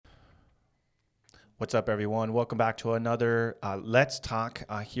What's up, everyone? Welcome back to another Let's Talk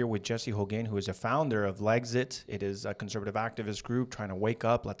here with Jesse Hogan, who is a founder of Legsit. It is a conservative activist group trying to wake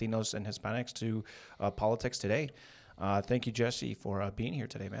up Latinos and Hispanics to politics today. Thank you, Jesse, for being here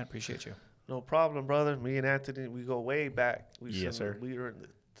today, man. Appreciate you. No problem, brother. Me and Anthony, we go way back. Yes, sir. We were in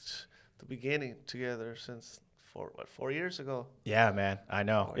the beginning together since 4 years ago. Yeah, man. I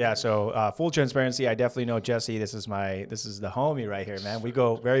know. 4 Yeah. years. So full transparency, I definitely know Jesse. This is the homie right here, man. We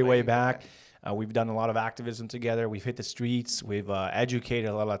go very way back. We've done a lot of activism together. We've hit the streets. We've educated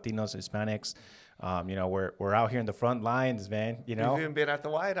a lot of Latinos, Hispanics. We're out here in the front lines, man. We've even been at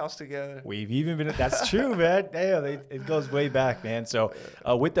the White House together. We've even been. That's true, man. Damn, it goes way back, man. So,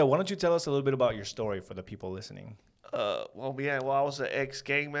 with that, why don't you tell us a little bit about your story for the people listening? I was an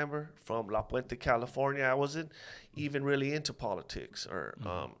ex-gang member from La Puente, California. I wasn't even really into politics or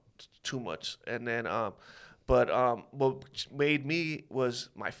too much. And then, what made me was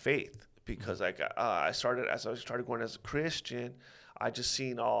my faith, because I started going as a Christian. I just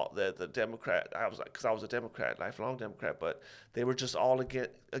seen all the Democrat. I was a Democrat, lifelong Democrat, but they were just all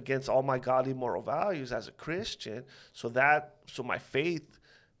against all my godly moral values as a Christian. So my faith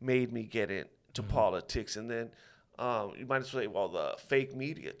made me get into politics. And then you might as well say, well, the fake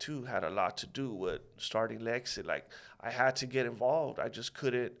media too had a lot to do with starting Legsit. Like, I had to get involved. I just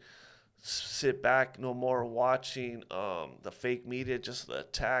couldn't sit back no more watching the fake media, just the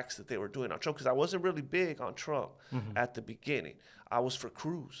attacks that they were doing on Trump, because I wasn't really big on Trump at the beginning. I was for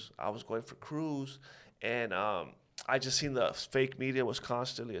Cruz. I was going for Cruz, and I just seen the fake media was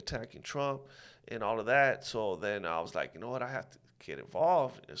constantly attacking Trump and all of that. So then I was like, you know what, I have to get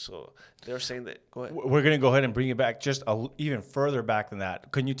involved. And so they're saying that. Go ahead. We're gonna go ahead and bring it back just even further back than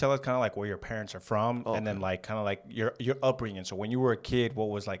that. Can you tell us kind of like where your parents are from, and then like kind of like your upbringing? So when you were a kid, what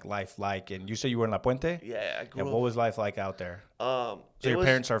was like life like? And you said you were in La Puente. Yeah, I grew up. What was life like out there? So your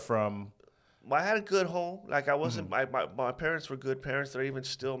parents are from. I had a good home. Like, I wasn't. My parents were good parents. They're even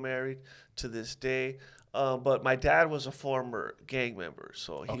still married to this day. But my dad was a former gang member,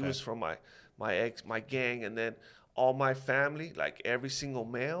 so he was from my gang, and then all my family, like every single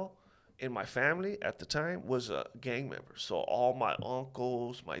male in my family at the time, was a gang member. So all my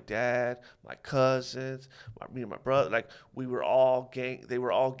uncles, my dad, my cousins, me and my brother, like, we were all gang. They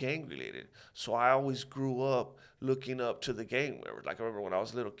were all gang related. So I always grew up looking up to the gang members. Like, I remember when I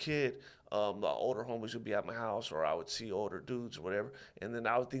was a little kid, the older homies would be at my house, or I would see older dudes or whatever, and then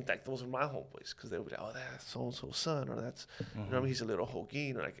I would think like those are my homeboys, because they would be like, oh, that's so-and-so's son, or that's, you know what I mean, he's a little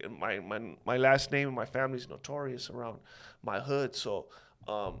Hogan. Or like, my last name in my family is notorious around my hood, so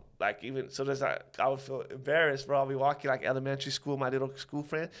like, even so, I would feel embarrassed, bro. I'll be walking like elementary school, my little school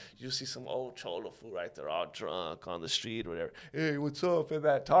friend. You see some old cholo fool right there, all drunk on the street or whatever. Hey, what's up? And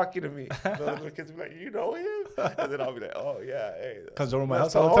that talking to me. The little kids be like, you know him? And then I'll be like, oh yeah, hey. Comes over my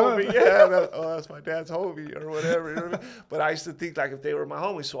house That's all the time. Yeah, that's my dad's homie or whatever. You know what I mean? But I used to think like if they were my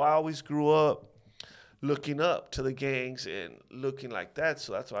homies, so I always grew up looking up to the gangs and looking like that.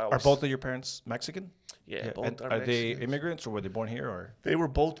 So that's why I was. Are both of your parents Mexican? Yeah, both and are are they Mexicans. immigrants, or were they born here? Or They were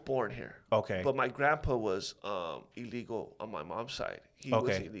both born here. okay, But my grandpa was illegal on my mom's side. He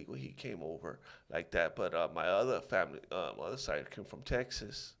was illegal. He came over like that. But my other family, my other side came from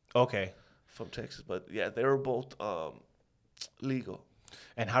Texas. okay. But yeah, they were both legal.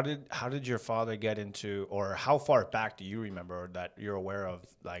 And how did your father get into, or how far back do you remember that you're aware of?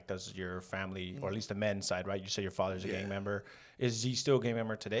 Like, does your family, or at least the men's side, right? You say your father's a gang member. Is he still a gang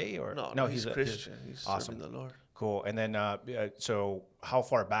member today, or No, he's Christian. He's awesome. serving the Lord. Cool. And then, so how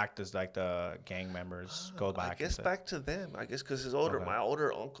far back does like the gang members go back? I guess back to them. I guess because my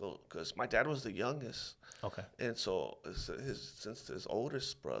older uncle, because my dad was the youngest. Okay. And so since his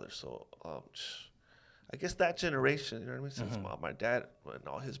oldest brother, so I guess that generation, you know what I mean? Since my dad and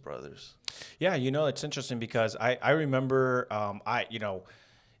all his brothers. Yeah, it's interesting because I remember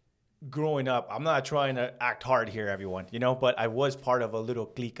growing up, I'm not trying to act hard here, everyone, but I was part of a little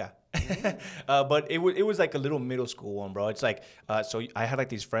clica. But it was like a little middle school one, bro. It's like, so I had like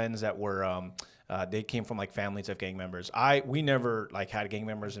these friends that were, they came from like families of gang members. We never like had gang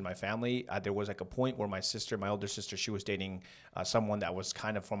members in my family. There was like a point where my older sister, she was dating someone that was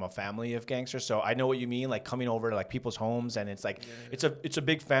kind of from a family of gangsters. So I know what you mean, like coming over to like people's homes, and it's like, it's a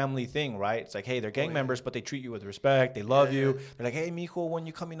big family thing, right? It's like, hey, they're gang members, but they treat you with respect. They love you. They're like, hey, mijo, when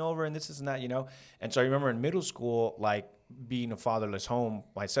you coming over, and this and that, And so I remember in middle school, like, being a fatherless home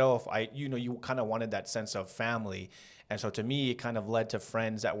myself, you kind of wanted that sense of family. And so to me, it kind of led to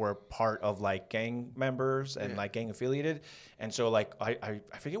friends that were part of like gang members and like gang affiliated. And so like, I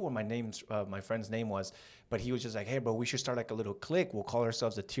forget what my friend's name was, but he was just like, hey, bro, we should start like a little clique. We'll call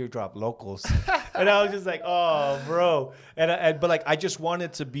ourselves the Teardrop Locals. And I was just like, oh, bro. But like, I just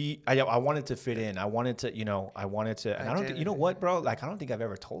wanted to be, I wanted to fit in. I wanted to, and I don't think, you know what, bro? Like, I don't think I've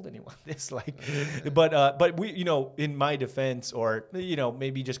ever told anyone this. Like, but we, in my defense, or,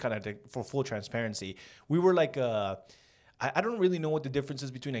 maybe just kind of for full transparency, we were like, I don't really know what the difference is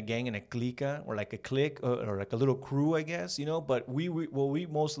between a gang and a clica, or like a clique, or like a little crew, I guess, but what we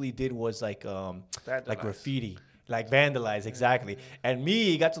mostly did was like graffiti, like vandalize, exactly. And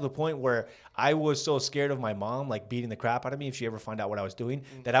me, it got to the point where I was so scared of my mom, like beating the crap out of me if she ever found out what I was doing,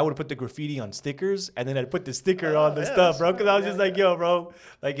 that I would put the graffiti on stickers, and then I'd put the sticker on the stuff, bro, because I was just like, yo, bro,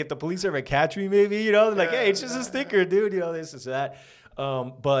 like if the police ever catch me, maybe, they're like, hey, it's just a sticker, dude, this is that.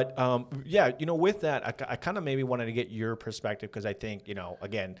 With that, I kind of maybe wanted to get your perspective, because I think,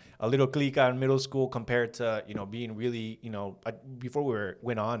 again, a little clica in middle school compared to, being really, before we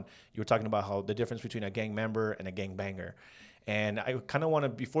went on, you were talking about how the difference between a gang member and a gang banger. And I kind of want to,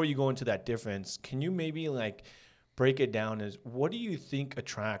 before you go into that difference, can you maybe like break it down as what do you think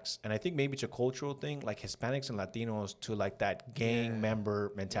attracts, and I think maybe it's a cultural thing, like Hispanics and Latinos to like that gang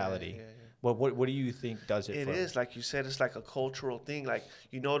member mentality? What do you think does it? It is, like you said, it's like a cultural thing. Like,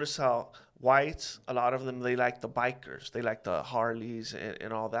 you notice how whites, a lot of them, they like the bikers. They like the Harleys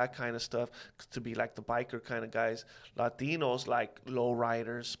and all that kind of stuff, to be like the biker kind of guys. Latinos like low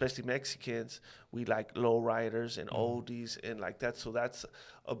riders, especially Mexicans. We like low riders and oldies and like that. So that's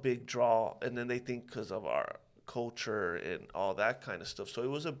a big draw. And then they think because of our culture and all that kind of stuff. So it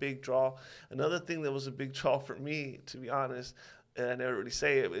was a big draw. Another thing that was a big draw for me, to be honest, and I never really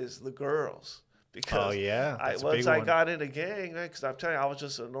say it, is the girls. Because once I got in a gang, right, because I'm telling you, I was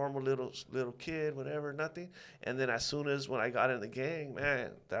just a normal little kid, whatever, nothing. And then as soon as when I got in the gang,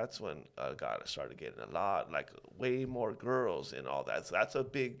 man, that's when God started getting a lot, like way more girls and all that. So that's a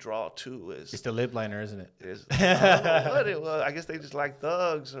big draw too. It's the lip liner, isn't it? I don't know what it was. I guess they just like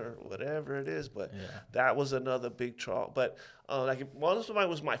thugs or whatever it is. But that was another big draw. But one of them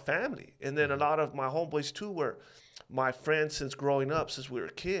was my family, and then a lot of my homeboys too were my friends since growing up, since we were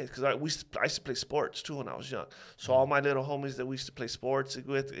kids, because I used to play sports too when I was young. So all my little homies that we used to play sports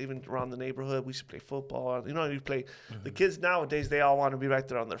with, even around the neighborhood, we used to play football. You play. The kids nowadays, they all want to be right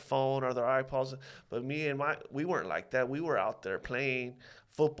there on their phone or their iPods. But me and we weren't like that. We were out there playing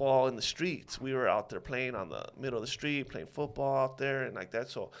football in the streets. We were out there playing on the middle of the street, playing football out there and like that.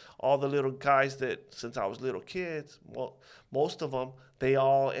 So all the little guys that, since I was little kids, well, most of them,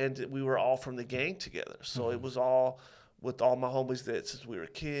 we were all from the gang together. So it was all with all my homies that since we were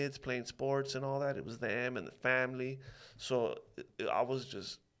kids playing sports and all that, it was them and the family. So I was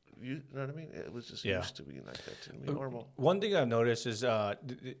just, you know what I mean? It was just used to being like that to me, normal. One thing I've noticed is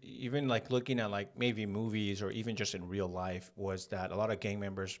even like looking at like maybe movies or even just in real life, was that a lot of gang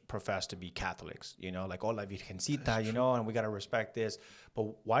members profess to be Catholics, like, oh, la Virgencita, and we got to respect this.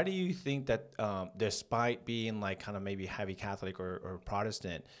 But why do you think that despite being like kind of maybe heavy Catholic or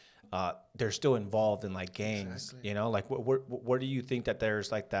Protestant, they're still involved in like gangs, like where do you think that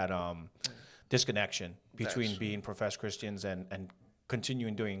there's like that disconnection between being professed Christians and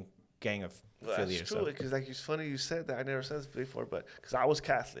continuing doing gang affiliated stuff? That's true, because like, it's funny you said that. I never said this before, but because I was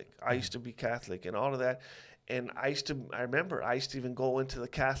Catholic. I used to be Catholic and all of that. And I remember I used to even go into the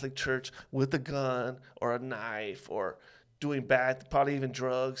Catholic church with a gun or a knife or doing bad, probably even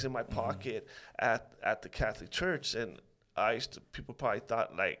drugs in my pocket at the Catholic church. And people probably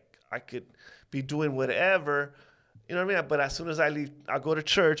thought like I could be doing whatever, you know what I mean? But as soon as I leave, I'll go to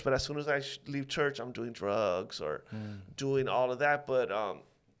church, but as soon as I leave church, I'm doing drugs or doing all of that. But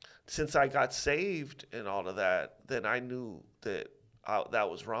since I got saved and all of that, then I knew that that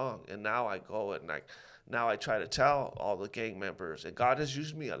was wrong. And now I go and now I try to tell all the gang members, and God has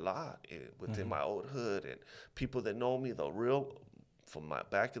used me a lot within my old hood, and people that know me, from my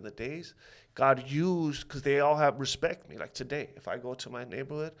back in the days, God used, because they all have respect me. Like today, if I go to my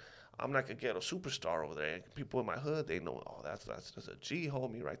neighborhood, I'm like a ghetto superstar over there. And people in my hood, they know, oh, that's a G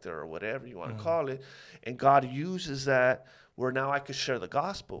homie right there, or whatever you want to call it. And God uses that where now I could share the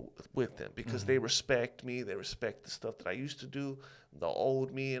gospel with them, because they respect me. They respect the stuff that I used to do, the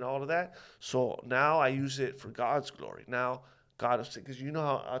old me and all of that. So now I use it for God's glory. Now God will say, because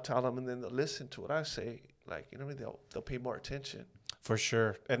how I tell them, and then they'll listen to what I say. Like, they'll pay more attention. For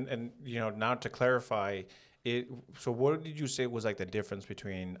sure. And now to clarify, So what did you say was like the difference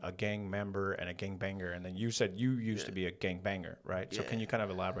between a gang member and a gang banger? And then you said you used to be a gang banger, right? So Yeah. can you kind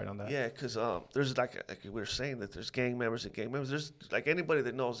of elaborate on that? Yeah, because there's like we were saying that there's gang members and gang members. There's like anybody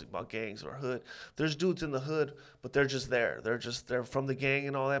that knows about gangs or hood. There's dudes in the hood, but they're just there. They're from the gang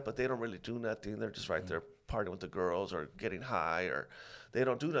and all that, but they don't really do nothing. They're just right there partying with the girls or getting high, or they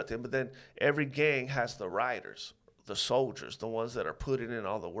don't do nothing. But then every gang has the riders, the soldiers, the ones that are putting in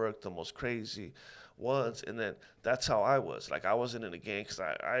all the work, the most crazy ones. And then that's how I was. Like I wasn't in a gang because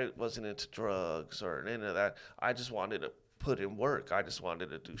I wasn't into drugs or any of that. I just wanted to put in work. I just wanted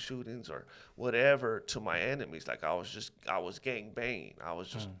to do shootings or whatever to my enemies. Like I was gang banging. I was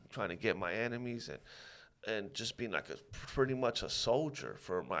just trying to get my enemies and just being like pretty much a soldier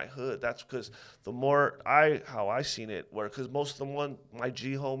for my hood. That's because how I seen it were, because most of my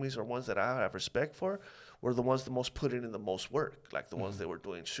G homies or ones that I have respect for were the ones the most putting in the most work, like the ones that were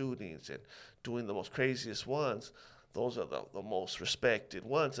doing shootings and doing the most craziest ones. Those are the most respected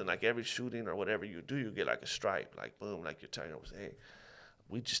ones. And like every shooting or whatever you do, you get like a stripe, like boom, like you're telling us, hey,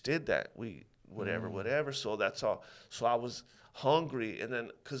 we just did that. We whatever. So that's all. So I was hungry, and then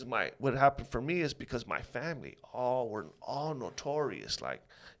because what happened for me is because my family were all notorious, like,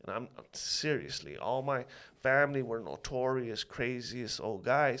 and I'm seriously, all my family were notorious, craziest old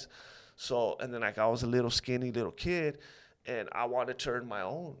guys. So and then like I was a little skinny little kid. And I wanted to earn my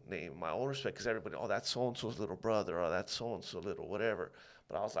own name, my own respect, because everybody, oh, that's so-and-so's little brother, or that's so-and-so little whatever.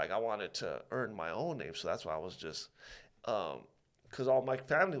 But I was like, I wanted to earn my own name, so that's why I was just, because all my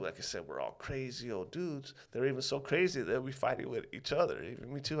family, like I said, were all crazy old dudes. They're even so crazy that we fighting with each other.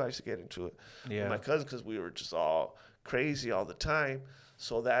 Even me too, I used to get into it with my cousin because we were just all crazy all the time.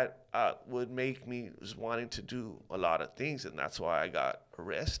 So that would make me was wanting to do a lot of things, and that's why I got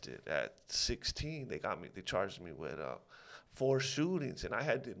arrested at 16. They charged me with 4 shootings, and I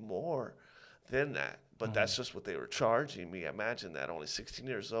had did more than that. But that's just what they were charging me. Imagine that, only 16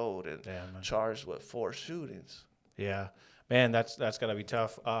 years old and charged with 4 shootings. Yeah, man, that's gotta be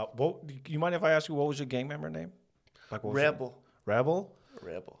tough. You mind if I ask you what was your gang member name? Like what was Rebel. Rebel?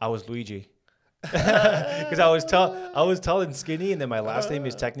 Rebel. I was Luigi. Because I was tall and skinny, and then my last name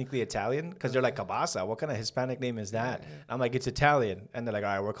is technically Italian. Because they're like Cabasa. What kind of Hispanic name is that? I'm like, it's Italian, and they're like,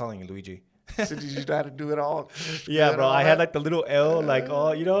 all right, we're calling you Luigi. So did you know how to do it all? Yeah, bro. I had like the little L, like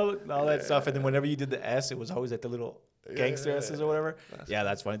all that stuff, and then whenever you did the S, it was always like the little gangster S's or whatever.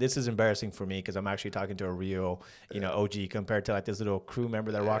 That's funny. This is embarrassing for me because I'm actually talking to a real, OG compared to like this little crew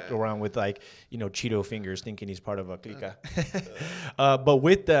member that walked around with like, Cheeto fingers, thinking he's part of a clica. But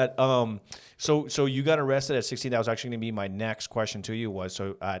with that, so you got arrested at 16. That was actually gonna be my next question to you. Was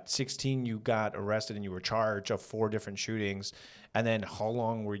so at 16 you got arrested and you were charged of 4 different shootings. And then how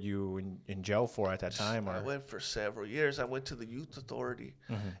long were you in jail for at that time? I went for several years. I went to the Youth Authority,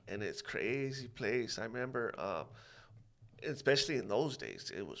 and it's crazy place. I remember, especially in those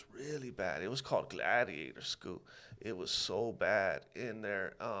days, it was really bad. It was called Gladiator School. It was so bad in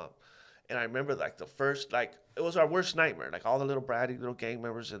there. And I remember like the first, like it was our worst nightmare. Like all the little bratty little gang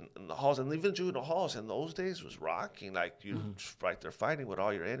members in the halls, and even juvenile halls in those days was rocking. Like you right there fighting with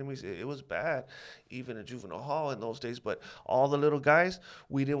all your enemies. It was bad, even in juvenile hall in those days. But all the little guys,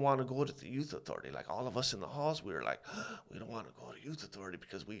 we didn't want to go to the Youth Authority. Like all of us in the halls, we were like, we don't want to go to Youth Authority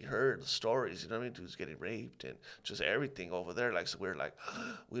because we heard the stories. You know what I mean? Dudes getting raped and just everything over there. Like so, we were like,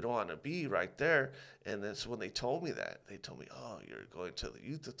 we don't want to be right there. And then so when they told me that, they told me, oh, you're going to the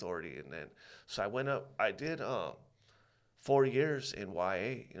Youth Authority. And then so I went up. I did 4 years in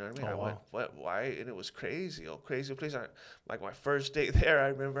YA. You know what I mean? Oh, went YA, and it was crazy. Crazy place. Like my first day there, I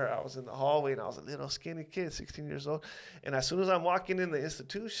remember I was in the hallway, and I was a little skinny kid, 16 years old. And as soon as I'm walking in the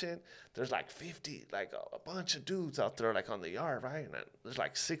institution, there's like 50, like a bunch of dudes out there, like on the yard, right? And there's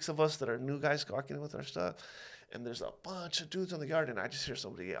like 6 of us that are new guys walking in with our stuff. And there's a bunch of dudes on the yard, and I just hear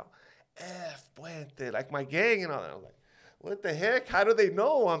somebody yell, F Puente, like my gang and all that. I'm like, what the heck? How do they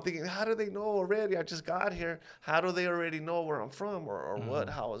know? I'm thinking, how do they know already? I just got here. How do they already know where I'm from or what?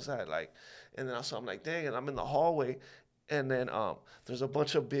 How is that? Like, and then so I'm like, dang, and I'm in the hallway, and then there's a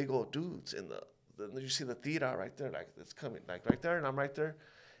bunch of big old dudes in you see the theater right there, like it's coming, like right there, and I'm right there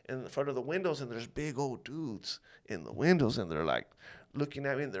in front of the windows, and there's big old dudes in the windows, and they're like looking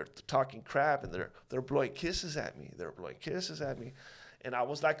at me, and they're talking crap, and they're blowing kisses at me. And I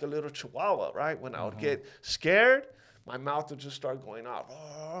was like a little chihuahua, right? When I would get scared, my mouth would just start going off.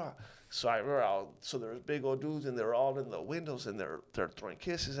 So I remember, so there was big old dudes, and they're all in the windows, and they're throwing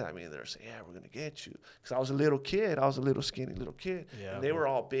kisses at me, and they're saying, "Yeah, we're gonna get you." Because I was a little kid, I was a little skinny little kid, and they were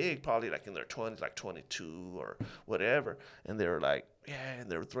all big, probably like in their 20s, like 22 or whatever, and they were like, "Yeah," and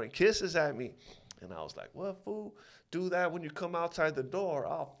they were throwing kisses at me. And I was like, what, fool? Do that when you come outside the door.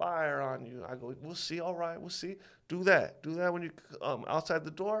 I'll fire on you. I go, we'll see. All right, we'll see. Do that. Do that when you outside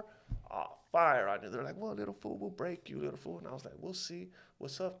the door. I'll fire on you. They're like, well, little fool, we'll break you, little fool. And I was like, we'll see.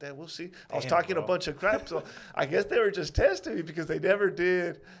 What's up, then? We'll see. I was Damn, talking a bro. bunch of crap. So I guess they were just testing me because they never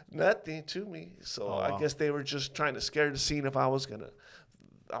did nothing to me. So Oh, I wow. guess they were just trying to scare the scene if I was going to.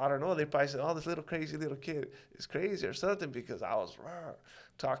 I don't know. They probably said, "Oh, this little crazy little kid is crazy" or something because I was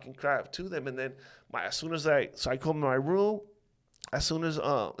talking crap to them. And then as soon as I come in my room, as soon as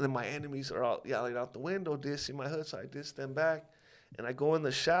then my enemies are all yelling out the window, dissing my hood, so I diss them back, and I go in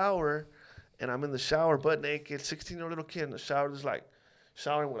the shower, and I'm in the shower butt naked, 16-year-old little kid in the shower, just like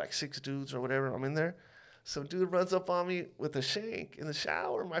showering with like 6 dudes or whatever. I'm in there. Some dude runs up on me with a shank in the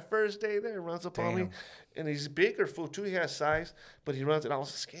shower. My first day there, runs up on me, Damn. and he's bigger fool too. He has size, but he runs. And I was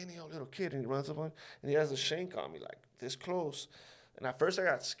a skinny old little kid, and he runs up on me, and he has a shank on me like this close. And at first I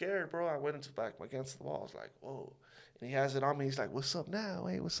got scared, bro. I went into back against the wall. I was like, whoa. And he has it on me. He's like, what's up now?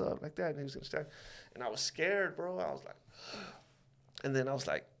 Hey, what's up? Like that. And he was gonna stab. And I was scared, bro. I was like, and then I was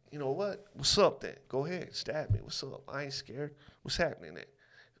like, you know what? What's up then? Go ahead, stab me. What's up? I ain't scared. What's happening then?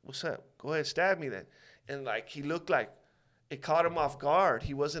 What's up? Go ahead, stab me then. And like he looked like it caught him off guard.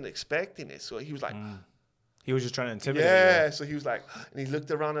 He wasn't expecting it. So he was like, He was just trying to intimidate yeah. you. So he was like, and he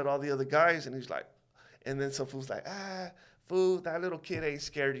looked around at all the other guys and he's like, and then some fool's like, fool, that little kid ain't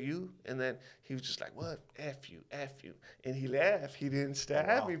scared of you. And then he was just like, what? F you, F you. And he left. He didn't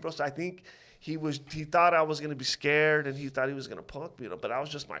stab me, bro. So I think he thought I was going to be scared and he thought he was going to punk me, but that was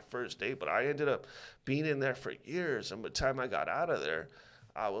just my first day. But I ended up being in there for years. And by the time I got out of there,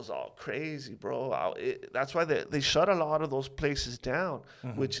 I was all crazy, bro. That's why they shut a lot of those places down,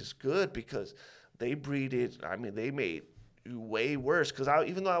 which is good because they breeded. I mean, they made you way worse. Because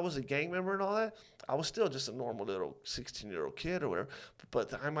even though I was a gang member and all that, I was still just a normal little 16-year-old kid or whatever. But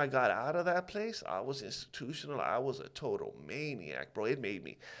the time I got out of that place, I was institutional. I was a total maniac, bro. It made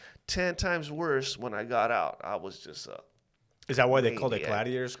me 10 times worse when I got out. I was just a Is that why they call it maniac.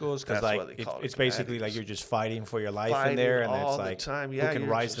 gladiator schools? Because That's why like they call it it's basically like gladiators. you're just fighting for your life in Fighting there, and all it's the like time. who Yeah, can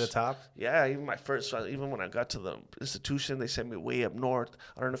you're rise to the just- top. Yeah, even when I got to the institution, they sent me way up north.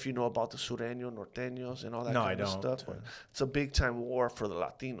 I don't know if you know about the Sureño, Norteños, and all that No, kind I of don't. stuff. But it's a big time war for the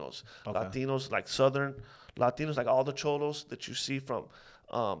Latinos. Okay. Latinos, like Southern Latinos, like all the cholos that you see from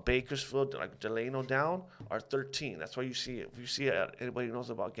Bakersfield, like Delano down, are 13. That's why you see it. If you see it, anybody who knows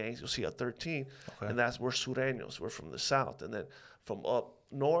about gangs, you'll see a 13. Okay. And that's we're Sureños. We're from the south. And then from up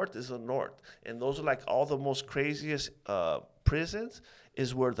north is the north. And those are like all the most craziest prisons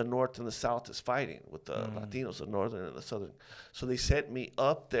is where the north and the south is fighting with the Latinos, the northern and the southern. So they sent me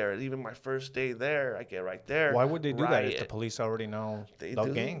up there. And even my first day there, I get right there. Why would they do that if the riot. police already know They about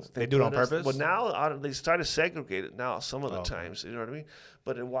do. gangs? They do it on put us- purpose. Well, now they started segregated now some of the Oh, okay. times. You know what I mean?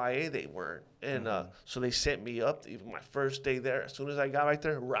 But in YA, they weren't. And so they sent me up, even my first day there. As soon as I got right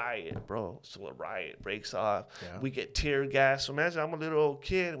there, riot, bro. So a riot breaks off. Yeah. We get tear gas. So imagine I'm a little old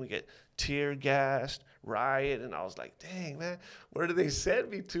kid and we get tear gassed, riot. And I was like, dang, man, where did they send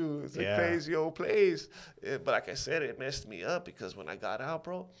me to? It's Yeah. a crazy old place. But like I said, it messed me up because when I got out,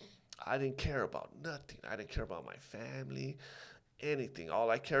 bro, I didn't care about nothing. I didn't care about my family, anything. All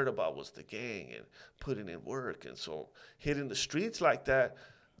I cared about was the gang and putting in work. And so hitting the streets like that,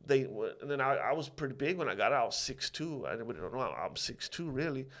 and then I was pretty big when I got out. I was 6'2". Anybody don't know, I'm 6'2",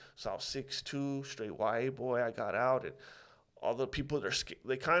 really. So I was 6'2", straight YA boy. I got out, and all the people,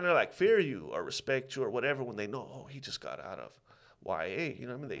 they kind of like fear you or respect you or whatever when they know, oh, he just got out of YA. You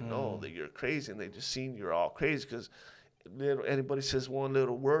know what I mean? They know that you're crazy, and they just seen you're all crazy because anybody says one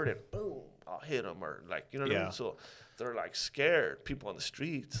little word and boom, I'll hit them, or like, you know what I Yeah. mean? So they're like scared. People on the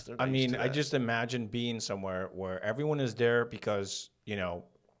streets. They're I not used mean, to I that. just imagine being somewhere where everyone is there because, you know,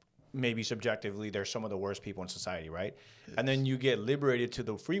 maybe subjectively they're some of the worst people in society, right? And then you get liberated to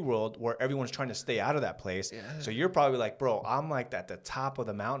the free world where everyone's trying to stay out of that place. Yeah. So you're probably like, bro, I'm like at the top of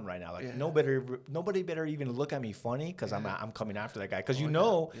the mountain right now. Like Yeah. nobody better even look at me funny because I'm coming after that guy. Because you yeah.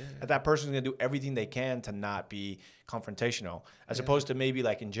 know Yeah. that person's gonna do everything they can to not be confrontational, as opposed to maybe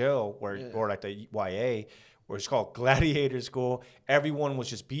like in jail or like the YA. Where it's called gladiator school, everyone was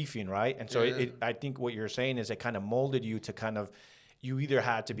just beefing, right? And so I think what you're saying is it kind of molded you to kind of, you either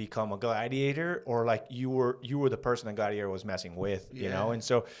had to become a gladiator or like you were the person the gladiator was messing with, you know? Yeah. And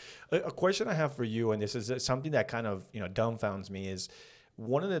so a question I have for you, and this is something that kind of, you know, dumbfounds me, is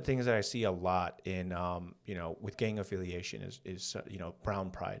one of the things that I see a lot in, you know, with gang affiliation is you know,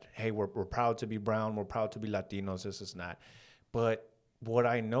 brown pride. Hey, we're proud to be brown. We're proud to be Latinos, this is that. But what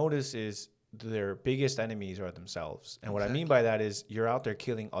I notice is their biggest enemies are themselves. And what I mean by that is you're out there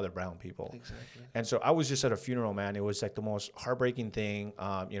killing other brown people. Exactly. And so I was just at a funeral, man. It was like the most heartbreaking thing.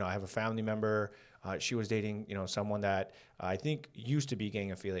 You know, I have a family member She was dating, someone that I think used to be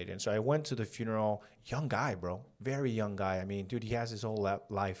gang affiliated. And so I went to the funeral. Young guy, bro, very young guy. I mean, dude, he has his whole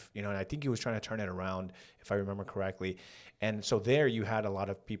life, and I think he was trying to turn it around, if I remember correctly. And so there, you had a lot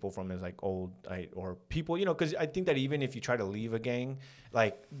of people from his like old or people, because I think that even if you try to leave a gang,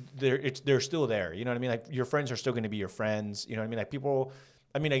 like they're still there. You know what I mean? Like your friends are still going to be your friends. You know what I mean? Like people.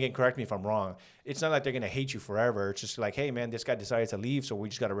 I mean, again, correct me if I'm wrong. It's not like they're gonna hate you forever. It's just like, hey, man, this guy decided to leave, so we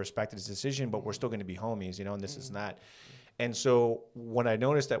just gotta respect his decision. But we're still gonna be homies, and this is that. And so when I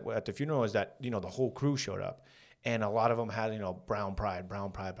noticed that at the funeral is that the whole crew showed up, and a lot of them had brown pride,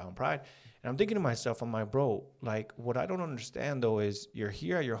 brown pride, brown pride. And I'm thinking to myself, I'm like, bro, like what I don't understand though is you're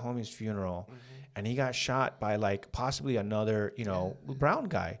here at your homie's funeral, and he got shot by like possibly another brown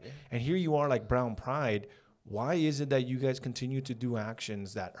guy, and here you are like brown pride. Why is it that you guys continue to do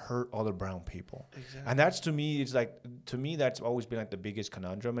actions that hurt other brown people? Exactly. And that's to me, that's always been like the biggest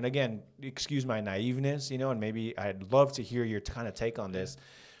conundrum. And again, excuse my naiveness, and maybe I'd love to hear your kind of take on this.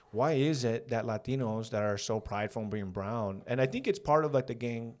 Why is it that Latinos that are so prideful in being brown, and I think it's part of like the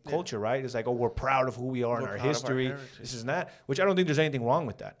gang culture, right? It's like, oh, we're proud of who we are and our history, this is that, which I don't think there's anything wrong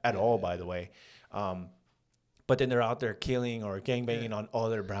with that at all, by the way. But then they're out there killing or gangbanging on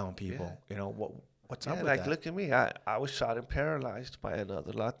other brown people. What's up with like, that? look at me. I was shot and paralyzed by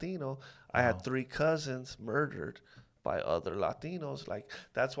another Latino. I had 3 cousins murdered by other Latinos. Like,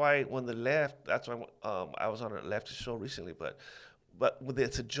 that's why when the left, that's why I was on a leftist show recently, but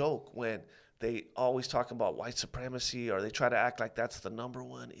it's a joke when they always talk about white supremacy, or they try to act like that's the number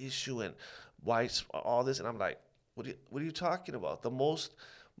one issue and whites, all this. And I'm like, what are you talking about? The most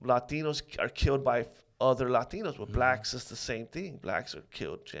Latinos are killed by other Latinos. With blacks, it's the same thing. Blacks are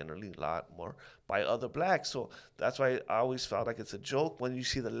killed generally a lot more by other blacks. So that's why I always felt like it's a joke when you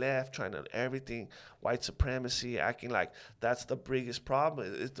see the left trying to everything white supremacy, acting like that's the biggest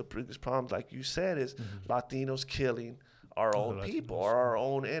problem. It's the biggest problem, like you said, is Latinos killing our own people or our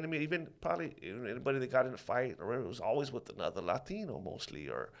own enemy. Even probably anybody that got in a fight or whatever, it was always with another Latino mostly,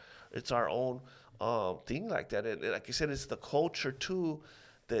 or it's our own thing like that. And like you said, it's the culture too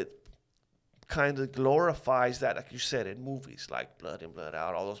that kind of glorifies that, like you said, in movies like Blood In, Blood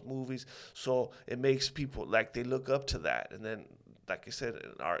Out, all those movies. So it makes people like they look up to that. And then, like I said,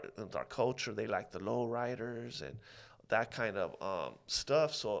 in our culture, they like the low riders and that kind of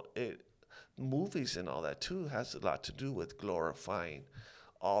stuff. So movies and all that too has a lot to do with glorifying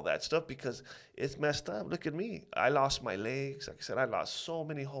all that stuff, because it's messed up. Look at me. I lost my legs. Like I said, I lost so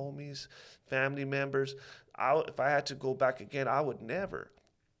many homies, family members. If I had to go back again, I would never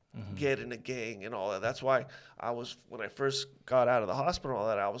get in a gang and all that. That's why when I first got out of the hospital and all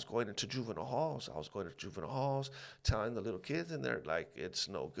that, I was going into juvenile halls. I was going to juvenile halls, telling the little kids in there, like, it's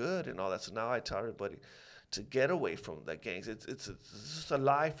no good and all that. So now I tell everybody to get away from the gangs. It's just a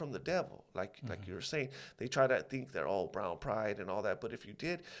lie from the devil. Like you were saying, they try to think they're all brown pride and all that. But if you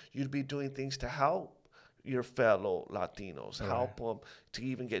did, you'd be doing things to help your fellow Latinos, help them to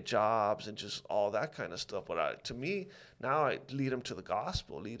even get jobs and just all that kind of stuff. But to me, now I lead them to the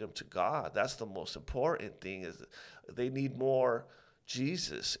gospel, lead them to God. That's the most important thing, is they need more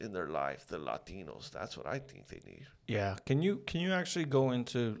Jesus in their life, the Latinos. That's what I think they need. Yeah. Can you actually go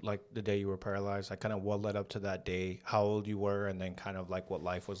into like the day you were paralyzed, like kind of what led up to that day, how old you were, and then kind of like what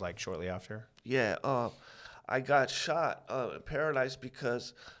life was like shortly after? Yeah. I got shot and paralyzed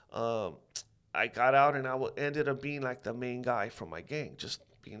because I got out and ended up being like the main guy from my gang, just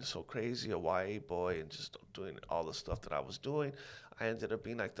being so crazy, a YA boy, and just doing all the stuff that I was doing. I ended up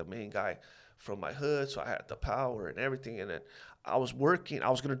being like the main guy from my hood, so I had the power and everything. And then I was working. I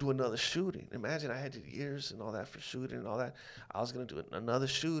was going to do another shooting. Imagine, I had years and all that for shooting and all that. I was going to do another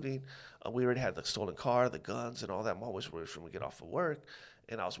shooting. We already had the stolen car, the guns, and all that. I'm always worried when we get off of work.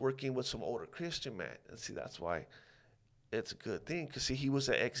 And I was working with some older Christian man. And see, that's why it's a good thing, because see, he was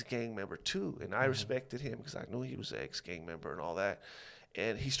an ex-gang member too, and I respected him because I knew he was an ex-gang member and all that.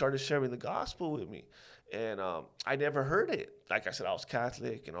 And he started sharing the gospel with me, and I never heard it. Like I said, I was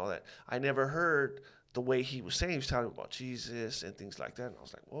Catholic and all that. I never heard the way he was saying. He was telling me about Jesus and things like that, and I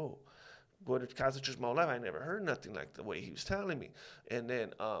was like, whoa. Going to Catholic church my whole life, I never heard nothing like the way he was telling me. And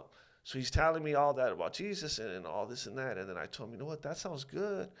then so he's telling me all that about Jesus and all this and that. And then I told him, you know what, that sounds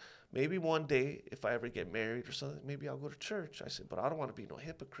good. Maybe one day, if I ever get married or something, maybe I'll go to church. I said, but I don't want to be no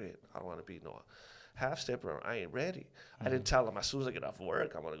hypocrite. I don't want to be no half-stepper. I ain't ready. I didn't tell him as soon as I get off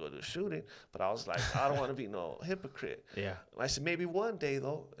work, I'm going to go do a shooting. But I was like, I don't want to be no hypocrite. Yeah. I said, maybe one day,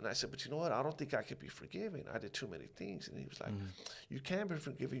 though. And I said, but you know what? I don't think I could be forgiven. I did too many things. And he was like, you can be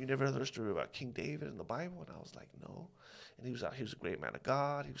forgiven. You never heard the story about King David in the Bible? And I was like, no. and he was a great man of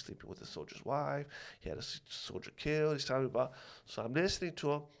God. He was sleeping with a soldier's wife. He had a soldier killed. He's telling me about. So I'm listening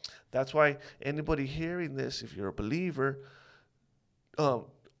to him. That's why anybody hearing this, if you're a believer, um,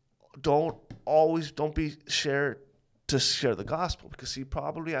 don't be shared to share the gospel, because see,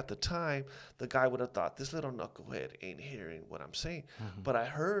 probably at the time the guy would have thought this little knucklehead ain't hearing what I'm saying. But I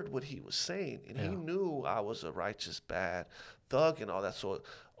heard what he was saying, and he knew I was a righteous bad thug and all that. So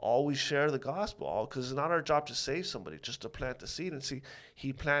always share the gospel, because it's not our job to save somebody, just to plant the seed. And see,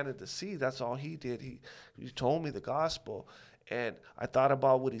 he planted the seed. That's all he did. He told me the gospel, and I thought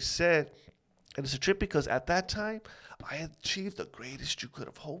about what he said. And it's a trip, because at that time, I had achieved the greatest you could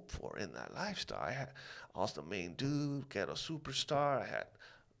have hoped for in that lifestyle. I was the main dude, ghetto superstar. I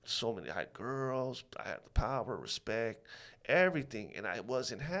had girls. I had the power, respect, everything, and I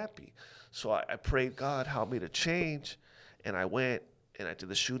wasn't happy. So I prayed God help me to change, and I went and I did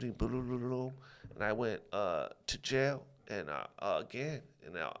the shooting, and I went to jail, and again,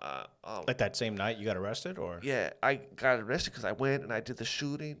 and Like that same night you got arrested, or? yeah, I got arrested because I went and I did the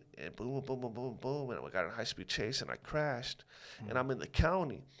shooting, and boom, boom, boom, boom, boom, and I got in a high-speed chase, and I crashed, and I'm in the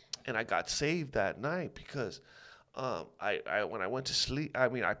county, and I got saved that night because I when I went to sleep, I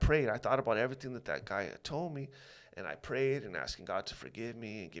mean, I prayed. I thought about everything that guy had told me, and I prayed and asking God to forgive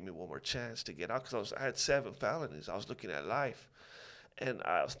me and give me one more chance to get out, because I had 7 felonies. I was looking at life. And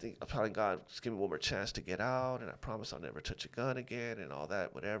I was telling God, just give me one more chance to get out, and I promise I'll never touch a gun again, and all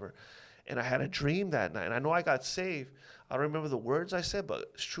that, whatever. And I had a dream that night, and I know I got saved. I don't remember the words I said,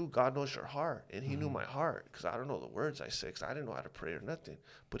 but it's true. God knows your heart, and He knew my heart, because I don't know the words I said, because I didn't know how to pray or nothing.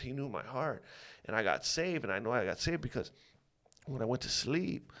 But He knew my heart, and I got saved. And I know I got saved because when I went to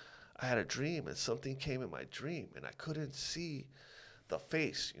sleep, I had a dream, and something came in my dream, and I couldn't see the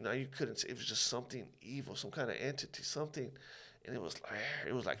face. You know, you couldn't see. It was just something evil, some kind of entity, something. And it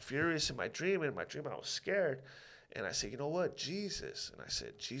was like furious in my dream. And in my dream, I was scared. And I said, you know what, Jesus. And I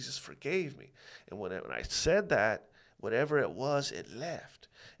said, Jesus forgave me. And when I said that, whatever it was, it left.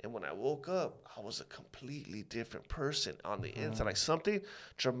 And when I woke up, I was a completely different person on the inside. Like something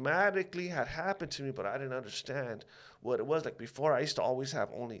dramatically had happened to me, but I didn't understand what it was. Like before, I used to always have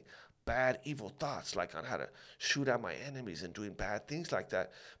only bad, evil thoughts, like on how to shoot at my enemies and doing bad things like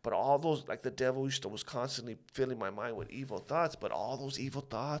that. But all those, like the devil was constantly filling my mind with evil thoughts, but all those evil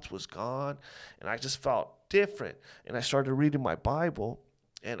thoughts was gone, and I just felt different. And I started reading my Bible,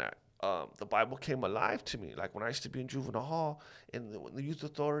 and the Bible came alive to me. Like when I used to be in juvenile hall in the youth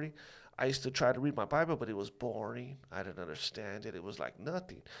authority, I used to try to read my Bible, but it was boring. I didn't understand it. It was like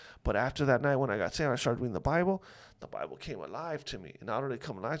nothing. But after that night when I got saved, I started reading the Bible came alive to me. And not only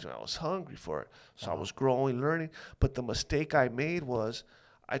come alive to me, I was hungry for it. So I was growing, learning. But the mistake I made was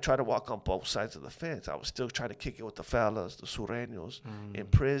I tried to walk on both sides of the fence. I was still trying to kick it with the fellas, the sureños, in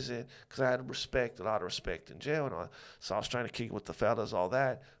prison, because I had a lot of respect in jail and all. So I was trying to kick it with the fellas, all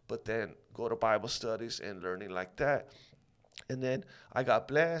that. But then go to Bible studies and learning like that. And then I got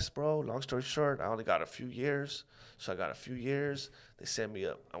blessed, bro. Long story short, I only got a few years. So I got a few years. They sent me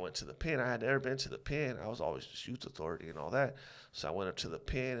up. I went to the pen. I had never been to the pen. I was always just youth authority and all that. So I went up to the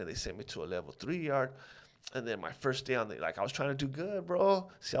pen, and they sent me to a level 3 yard. And then my first day I was trying to do good, bro.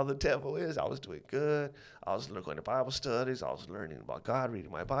 See how the devil is. I was doing good. I was going to Bible studies. I was learning about God,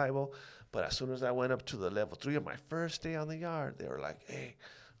 reading my Bible. But as soon as I went up to the level 3 on my first day on the yard, they were like, hey,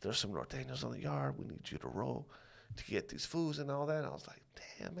 there's some norteños on the yard. We need you to roll to get these foods and all that. And I was like,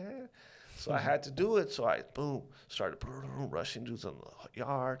 damn, man. So I had to do it. So I, started rushing dudes on the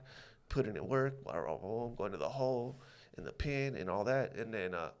yard, putting in work, going to the hole in the pen and all that. And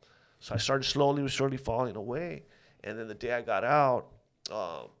then, so I started slowly but surely falling away. And then the day I got out,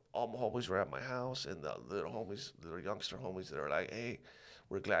 all my homies were at my house, and the little youngster homies that are like, hey,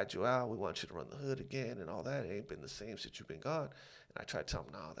 we're glad you're out. We want you to run the hood again and all that. It ain't been the same since you've been gone. And I tried to tell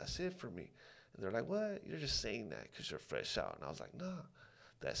them, no, that's it for me. And they're like, what? You're just saying that because you're fresh out. And I was like, nah,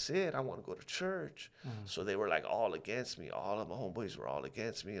 that's it. I want to go to church. So they were like all against me. All of my homeboys were all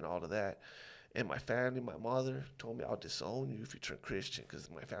against me and all of that. And my family, my mother told me, I'll disown you if you turn Christian,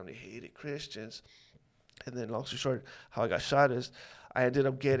 because my family hated Christians. And then long story short, how I got shot is I ended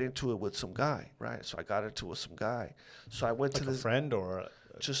up getting into it with some guy, right? So I got into it with some guy. So I went Like to this a friend or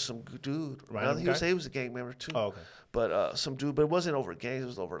just some dude. Random guy? He was a gang member too. Oh, okay. But some dude, but it wasn't over gangs. It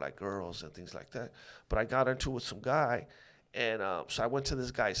was over like girls and things like that. But I got into it with some guy, and so I went to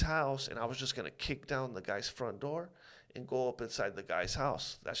this guy's house, and I was just gonna kick down the guy's front door and go up inside the guy's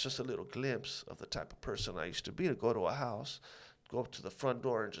house. That's just a little glimpse of the type of person I used to be, to go to a house, go up to the front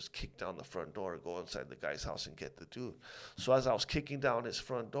door and just kick down the front door and go inside the guy's house and get the dude. So as I was kicking down his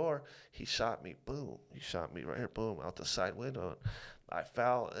front door, he shot me. Boom. He shot me right here. Boom. Out the side window. I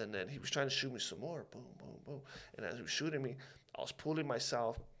fell, and then he was trying to shoot me some more. Boom, boom, boom. And as he was shooting me, I was pulling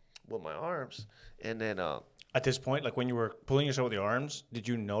myself with my arms, and then At this point, like when you were pulling yourself with your arms, did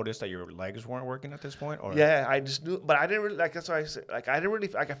you notice that your legs weren't working at this point? Or yeah, I just knew, but I didn't really like. That's why I said, like, I didn't really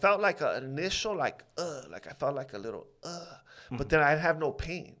like. I felt like an initial, like I felt like a little but then I have no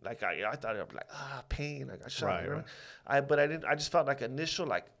pain. Like I thought it was like pain. Like I shot. Right, You know? right. But I didn't. I just felt like initial,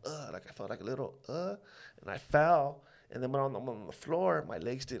 like I felt like a little and I fell. And then when I'm on the floor, my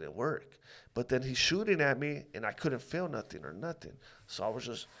legs didn't work. But then he's shooting at me, and I couldn't feel nothing or nothing. So I was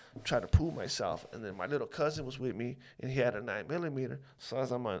just trying to pull myself. And then my little cousin was with me, and he had a 9mm. So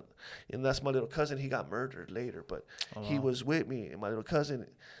as I'm on, and that's my little cousin. He got murdered later, but he was with me, and my little cousin.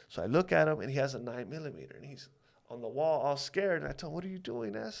 So I look at him, and he has a 9mm, and he's on the wall, all scared. And I told him, "What are you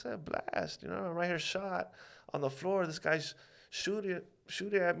doing?" I said, "Blast! You know, I'm right here, shot on the floor. This guy's shooting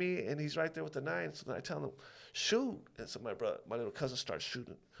at me, and he's right there with the 9." So then I tell him, "Shoot!" And so my little cousin starts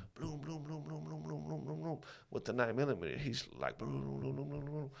shooting, bloom, bloom, bloom, bloom, bloom, bloom, bloom, bloom, bloom, with the 9mm. He's like, bloom, bloom, bloom, bloom, bloom,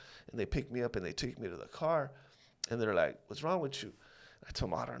 bloom. And they pick me up and they take me to the car, and they're like, "What's wrong with you?" I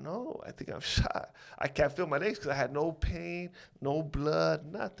told them, "I don't know. I think I'm shot. I can't feel my legs because I had no pain, no blood,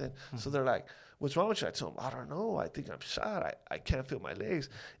 nothing." So they're like, "What's wrong with you?" I told them, "I don't know. I think I'm shot. I can't feel my legs."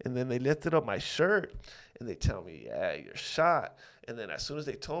 And then they lifted up my shirt, and they tell me, "Yeah, you're shot." And then as soon as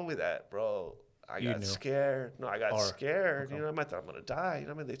they told me that, bro, I got scared. No, I got scared. Okay. You know, I thought I'm going to die. You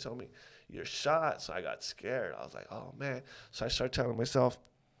know what I mean? They told me, "You're shot." So I got scared. I was like, "Oh, man." So I started telling myself,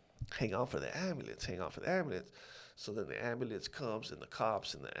 hang on for the ambulance, hang on for the ambulance. So then the ambulance comes, and the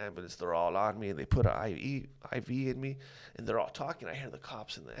cops and the ambulance, they're all on me, and they put an IV in me, and they're all talking. I hear the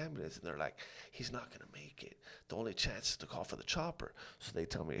cops in the ambulance, and they're like, "He's not going to make it. The only chance is to call for the chopper." So they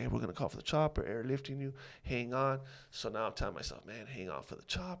tell me, "Hey, we're going to call for the chopper, airlifting you, hang on." So now I'm telling myself, man, hang on for the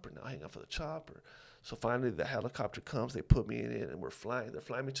chopper. Now hang on for the chopper. So finally the helicopter comes, they put me in it, and we're flying. They're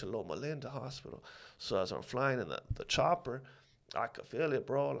flying me to Loma Linda Hospital. So as I'm flying in the chopper, I could feel it,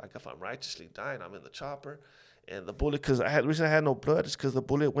 bro. Like if I'm righteously dying, I'm in the chopper. And the bullet, the reason I had no blood is because the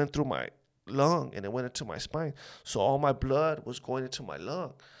bullet went through my lung and it went into my spine. So all my blood was going into my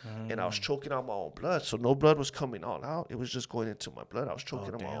lung, and I was choking on my own blood. So no blood was coming all out. It was just going into my blood. I was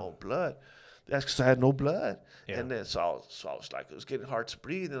choking on my own blood. That's because I had no blood. Yeah. And then so I was like, it was getting hard to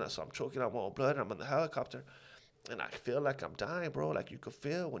breathe, and so I'm choking on my own blood. And I'm in the helicopter, and I feel like I'm dying, bro. Like you could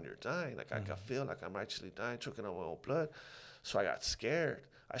feel when you're dying. Like I could feel like I'm actually dying, choking on my own blood. So I got scared.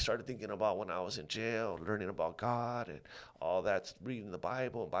 I started thinking about when I was in jail, learning about God and all that, reading the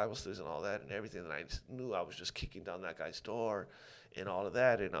Bible and Bible studies and all that and everything. And I knew I was just kicking down that guy's door and all of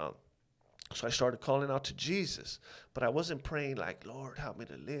that. And so I started calling out to Jesus. But I wasn't praying like, "Lord, help me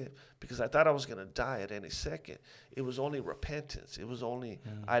to live," because I thought I was going to die at any second. It was only repentance. It was only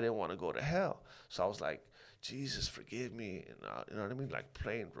I didn't want to go to hell. So I was like, "Jesus, forgive me," and you know what I mean, like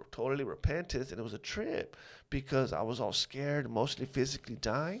praying totally repentance. And it was a trip because I was all scared, mostly physically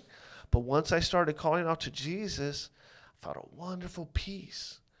dying. But once I started calling out to Jesus, I felt a wonderful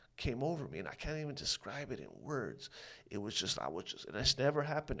peace came over me, and I can't even describe it in words. It was just, and it's never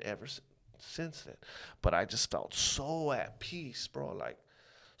happened ever since then. But I just felt so at peace, bro, like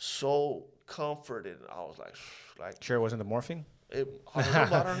so comforted. I was like, sure it wasn't the morphine?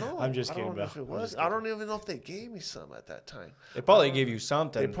 I don't know. I'm just kidding, I don't know if it was. I don't even know if they gave me some at that time. They probably gave you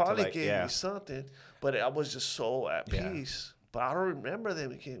something. They probably gave me something, but I was just so at peace. But I don't remember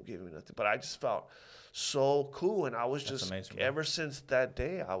them giving me nothing. But I just felt so cool, and I was just amazing, ever since that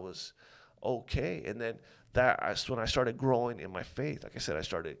day I was okay. And then that's when I started growing in my faith. Like I said,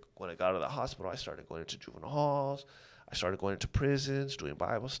 when I got out of the hospital, I started going into juvenile halls. I started going into prisons, doing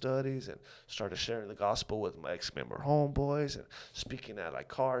Bible studies, and started sharing the gospel with my ex-member homeboys and speaking at like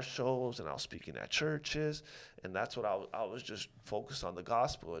car shows, and I was speaking at churches. And that's what I was just focused on the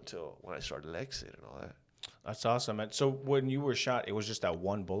gospel until when I started Exit and all that. That's awesome. And so when you were shot, it was just that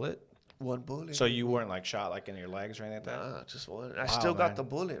one bullet? One bullet. So you weren't like shot like in your legs or anything like that? Nah, just one. I still got the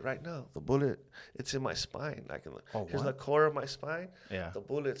bullet right now. The bullet, it's in my spine. Like here's the core of my spine. Yeah. The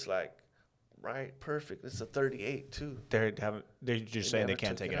bullet's like right, perfect. It's a 38 too. They're just saying they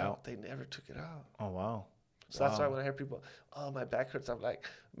can't take it out. They never took it out. Oh wow. So that's why when I hear people, "Oh, my back hurts," I'm like,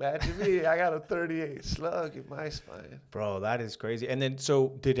 imagine me, I got a 38 slug in my spine. Bro, that is crazy. And then,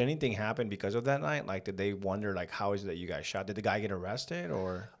 so did anything happen because of that night? Like, did they wonder, like, how is it that you guys shot? Did the guy get arrested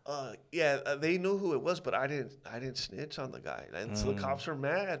or? Yeah, they knew who it was, but I didn't snitch on the guy. And so the cops were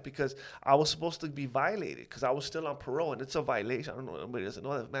mad because I was supposed to be violated because I was still on parole, and it's a violation. I don't know, nobody doesn't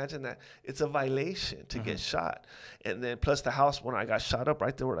know that. Imagine that. It's a violation to get shot. And then plus the house, when I got shot up,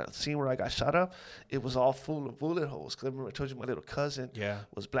 right there, the scene where I got shot up, it was all full full of bullet holes. Because I remember I told you my little cousin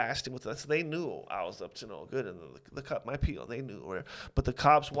was blasting with us. So they knew I was up to no good. And the cop, my PO, they knew where. But the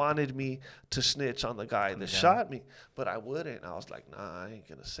cops wanted me to snitch on the guy that shot me. But I wouldn't. I was like, nah, I ain't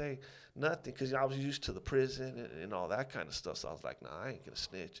going to say nothing. Because I was used to the prison and all that kind of stuff. So I was like, nah, I ain't going to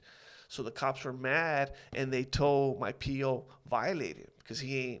snitch. So the cops were mad, and they told my PO violate him because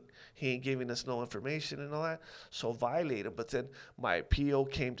he ain't giving us no information and all that. So violate him. But then my PO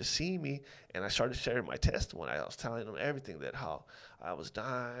came to see me, and I started sharing my testimony. I was telling him everything, that how I was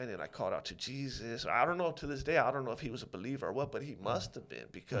dying and I called out to Jesus. I don't know, to this day, I don't know if he was a believer or what, but he must have been,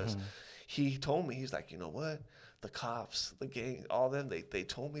 because he told me, he's like, you know what? The cops, the gang, all them, they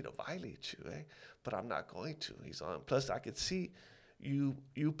told me to violate you, but I'm not going to. He's on. Plus, I could see you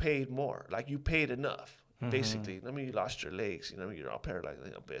paid more, like you paid enough, basically. I mean, you lost your legs, you're all paralyzed.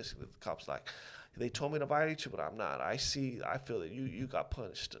 Basically, the cops like, they told me to violate you, but I'm not. I feel that you got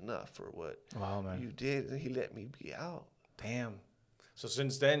punished enough for what you did, and he let me be out. Damn. So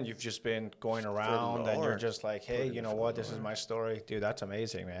since then, you've just been going around, and you're just like, hey, you know what? This is my story, dude. That's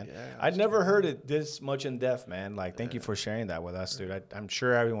amazing, man. Yeah, I'd never heard it this much in depth, man. Like, thank you for sharing that with us, dude. I'm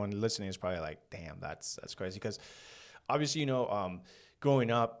sure everyone listening is probably like, damn, that's crazy, because obviously,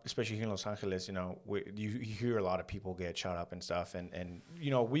 growing up, especially here in Los Angeles, you hear a lot of people get shot up and stuff. And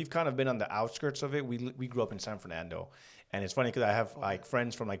we've kind of been on the outskirts of it. We grew up in San Fernando. And it's funny because I have like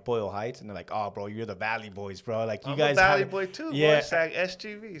friends from like Boyle Heights, and they're like, "Oh, bro, you're the Valley Boys, bro. Like you guys." I'm a Valley boy too. Yeah, boy.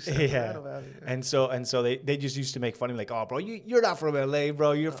 SGV. Valley, And so they just used to make fun of me, like, "Oh, bro, you're not from LA,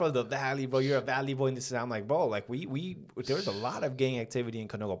 bro. You're from the Valley, bro. You're a Valley boy." And this is, I'm like, bro, like we there was a lot of gang activity in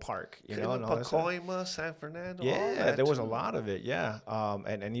Canoga Park, and all that stuff. Pacoima, San Fernando. Yeah, there was a lot of it. Yeah,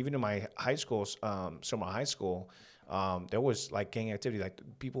 and even in my high school, Summer High School. There was like gang activity, like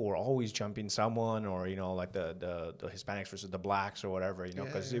people were always jumping someone, or like the Hispanics versus the blacks or whatever,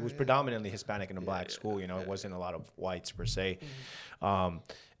 because it was predominantly Hispanic in a black school. It wasn't a lot of whites per se.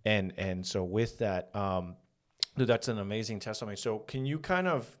 And so with that, dude, that's an amazing testimony. So can you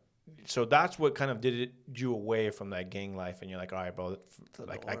so that's what kind of did you away from that gang life, and you're like, all right, bro,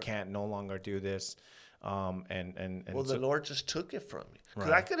 like I can't no longer do this. Well, the Lord just took it from me, because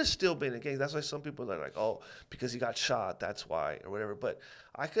I could have still been in gangs. That's why some people are like, oh, because he got shot, that's why, or whatever. But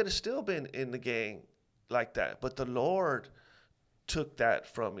I could have still been in the gang like that. But the Lord took that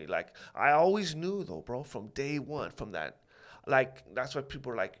from me. Like, I always knew, though, bro, from day one, from that. Like, that's why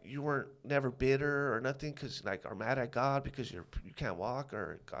people are like, you weren't never bitter or nothing, because like are mad at God because you can't walk,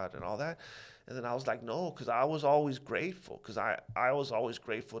 or God and all that. And then I was like, no, because I was always grateful, because I was always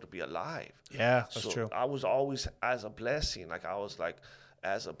grateful to be alive. Yeah, that's true. I was always as a blessing. Like, I was like,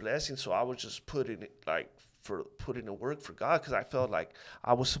 as a blessing. So I was just putting in work for God, because I felt like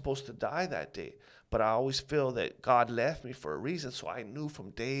I was supposed to die that day. But I always feel that God left me for a reason. So I knew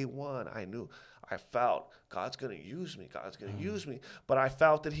from day one, I felt God's going to use me. God's going to use me. But I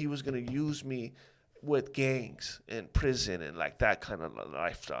felt that he was going to use me with gangs and prison and like that kind of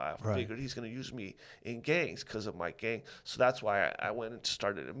lifestyle. I figured he's going to use me in gangs because of my gang. So that's why I went and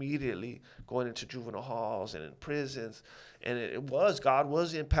started immediately going into juvenile halls and in prisons. And God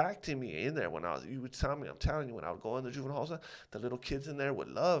was impacting me in there you would tell me, I'm telling you, when I would go in the juvenile halls, the little kids in there would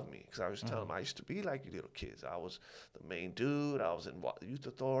love me, because I was telling them I used to be like you little kids. I was the main dude. I was in youth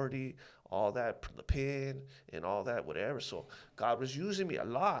authority, all that, the pen and all that, whatever. So God was using me a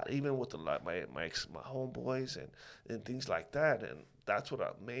lot, even with my homeboys and things like that. And that's what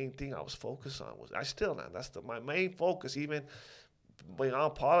the main thing I was focused on was. I still am. That's my main focus, even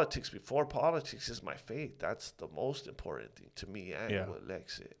beyond politics. Before politics is my faith. That's the most important thing to me, and what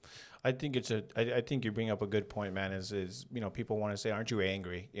Lex said. I think I think you bring up a good point, man. Is people want to say, aren't you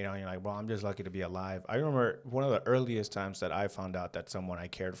angry? And you're like, well, I'm just lucky to be alive. I remember one of the earliest times that I found out that someone I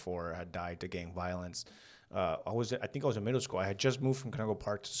cared for had died to gang violence. I think I was in middle school. I had just moved from Canoga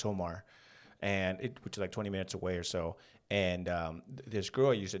Park to Somar, which is like 20 minutes away or so. And this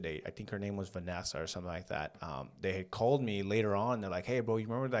girl I used to date, I think her name was Vanessa or something like that. They had called me later on. They're like, hey, bro, you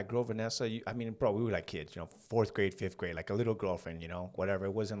remember that girl, Vanessa? Bro, we were like kids, 4th grade, 5th grade, like a little girlfriend, whatever.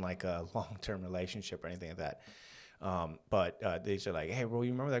 It wasn't like a long-term relationship or anything like that. But they said like, hey, bro,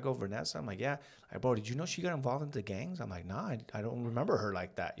 you remember that girl, Vanessa? I'm like, yeah. Like, bro, did you know she got involved into gangs? I'm like, nah, I don't remember her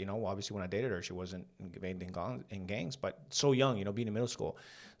like that. Obviously when I dated her, she wasn't in gangs, but so young, being in middle school.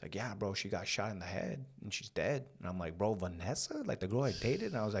 Like, yeah, bro, she got shot in the head and she's dead. And I'm like, bro, Vanessa? Like the girl I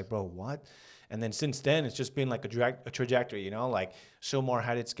dated? And I was like, bro, what? And then since then, it's just been like a trajectory, like Silmar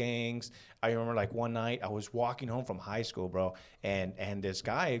had its gangs. I remember like one night I was walking home from high school, bro, and this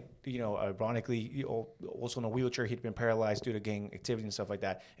guy, ironically, also in a wheelchair, he'd been paralyzed due to gang activity and stuff like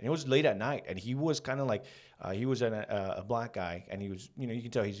that. And it was late at night, and he was kind of like He was a black guy, and he was, you can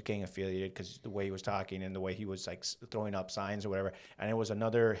tell he's gang affiliated because the way he was talking and the way he was like throwing up signs or whatever. And it was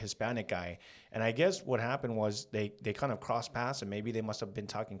another Hispanic guy. And I guess what happened was they kind of crossed paths, and maybe they must have been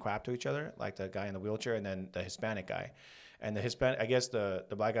talking crap to each other, like the guy in the wheelchair and then the Hispanic guy. And the Hispanic, I guess the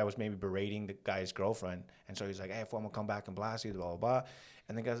black guy was maybe berating the guy's girlfriend. And so he's like, hey, if I'm gonna come back and blast you, blah, blah, blah.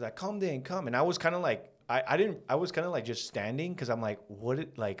 And the guy's like, come then, come. And I was kind of like, I was kind of like just standing because I'm like,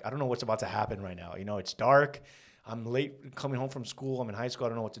 I don't know what's about to happen right now. It's dark. I'm late coming home from school. I'm in high school. I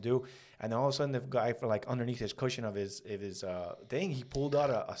don't know what to do. And then all of a sudden, the guy, for like underneath his cushion of his thing, he pulled out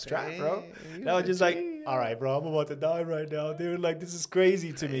a strap, bro. And I was just like, all right, bro, I'm about to die right now, dude. Like, this is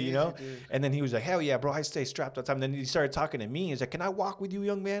crazy to me, Dude. And then he was like, hell yeah, bro, I stay strapped all the time. And then he started talking to me. He's like, can I walk with you,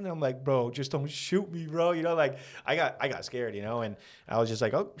 young man? And I'm like, bro, just don't shoot me, bro. Like I got scared, and I was just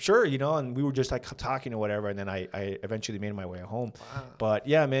like, oh, sure, and we were just like talking or whatever. And then I eventually made my way home. Wow. But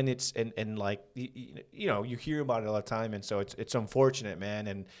yeah, man, it's and like you hear about it all the time, and so it's unfortunate,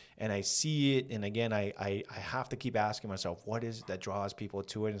 man. And I see it, and again, I have to keep asking myself, what is it that draws people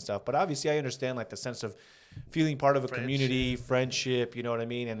to it and stuff. But obviously, I understand like the sense of feeling part of a community, friendship, you know what I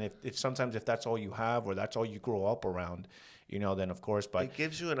mean? And if sometimes if that's all you have or that's all you grow up around, then of course. But it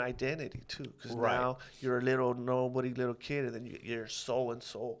gives you an identity too, because now you're a little nobody little kid, and then you're so and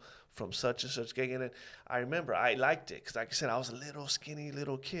so from such and such gang. And then I remember I liked it because, like I said, I was a little skinny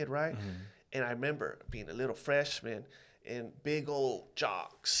little kid, right? Mm-hmm. And I remember being a little freshman and big old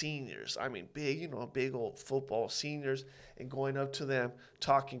jock seniors. I mean, big old football seniors, and going up to them,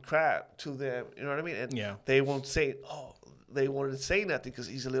 talking crap to them. You know what I mean? And they won't say, they wanted to say nothing because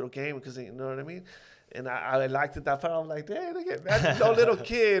he's a little gamer, because you know what I mean? And I liked it that far. I was like, hey, look at that. No little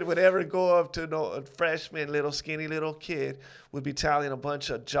kid would ever go up to a freshman, little skinny little kid would be telling a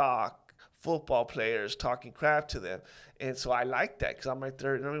bunch of jock football players, talking crap to them. And so I like that because I'm right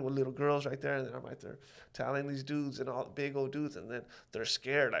there, with little girls right there, and then I'm right there telling these dudes and all the big old dudes, and then they're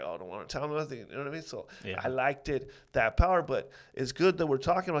scared, like, I don't want to tell them nothing, you know what I mean? So I liked it, that power, but it's good that we're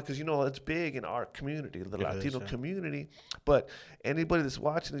talking about, because, it's big in our community, the Latino community. But anybody that's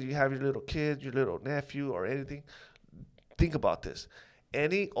watching this, you have your little kid, your little nephew or anything, think about this.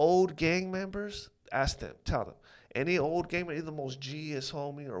 Any old gang members, ask them, tell them. Any old gang member, either the most G-est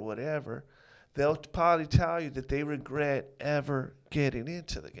homie or whatever, they'll probably tell you that they regret ever getting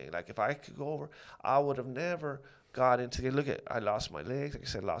into the gang. Like, if I could go over, I would have never got into the gang. Look, I lost my legs. Like I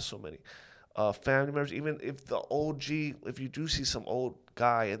said, I lost so many family members. Even if the if you do see some old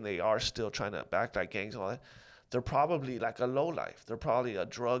guy and they are still trying to back like gangs and all that, they're probably like a lowlife. They're probably a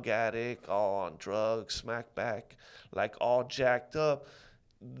drug addict, all on drugs, smack back, like all jacked up.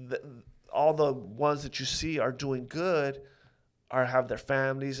 All the ones that you see are doing good, or have their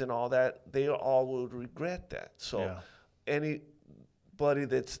families and all that, they all would regret that. So anybody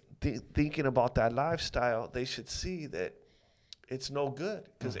that's thinking about that lifestyle, they should see that it's no good,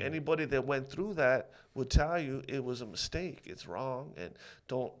 because anybody that went through that would tell you it was a mistake, it's wrong, and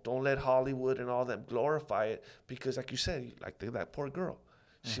don't let Hollywood and all them glorify it, because like you said, like that poor girl,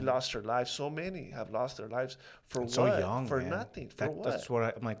 she lost her life. So many have lost their lives for what? So young, for nothing. For what? That's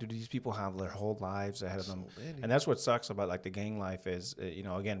what I'm like. Do these people have their whole lives ahead of them? And that's what sucks about like the gang life is,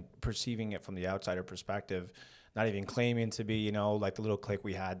 again, perceiving it from the outsider perspective, not even claiming to be, like the little clique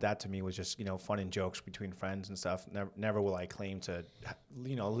we had. That to me was just, fun and jokes between friends and stuff. Never will I claim to,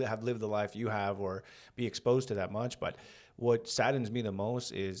 have lived the life you have or be exposed to that much. But what saddens me the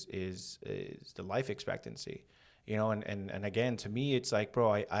most is the life expectancy. And again, to me, it's like,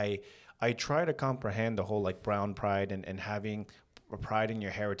 bro, I try to comprehend the whole like brown pride and having pride in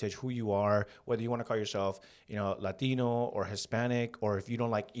your heritage, who you are, whether you want to call yourself, Latino or Hispanic, or if you don't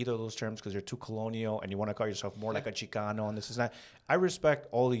like either of those terms because they're too colonial and you want to call yourself more like a Chicano and this is that. I respect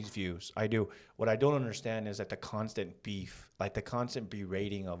all these views. I do. What I don't understand is like the constant beef, like the constant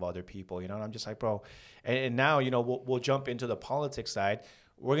berating of other people, and I'm just like, bro. And now, we'll jump into the politics side.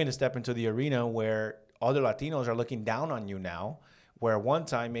 We're going to step into the arena where other Latinos are looking down on you now, where one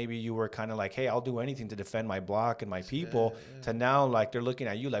time maybe you were kind of like, hey, I'll do anything to defend my block and my people, to now like they're looking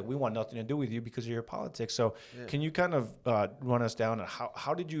at you like we want nothing to do with you because of your politics. So can you kind of run us down?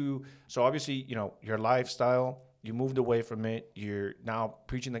 How did you, so obviously, your lifestyle, you moved away from it. You're now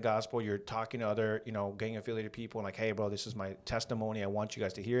preaching the gospel. You're talking to other, gang affiliated people and like, hey, bro, this is my testimony. I want you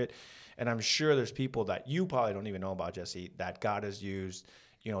guys to hear it. And I'm sure there's people that you probably don't even know about, Jesse, that God has used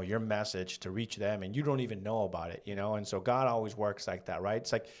your message to reach them and you don't even know about it, and so God always works like that, right?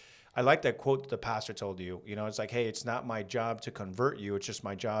 It's like, I like that quote the pastor told you. You know, it's like, hey, it's not my job to convert you. It's just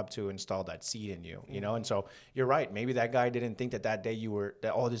my job to install that seed in you. You know, and so you're right. Maybe that guy didn't think that day you were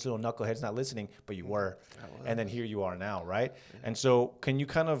that this little knucklehead's not listening, but you were, and then here you are now, right? And so, can you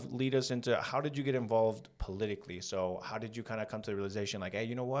kind of lead us into how did you get involved politically? So, how did you kind of come to the realization, like, hey,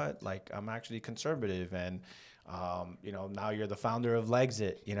 you know what, like I'm actually conservative, and you know, now you're the founder of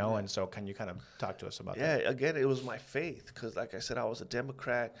Legsit, you know, and so can you kind of talk to us about that? Yeah, again, it was my faith because, like I said, I was a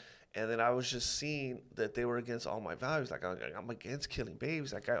Democrat, and then I was just seeing that they were against all my values. Like I'm against killing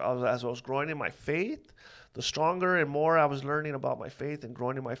babies. Like as I was growing in my faith, the stronger and more I was learning about my faith and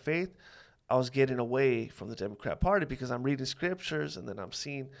growing in my faith, I was getting away from the Democrat Party because I'm reading scriptures and then I'm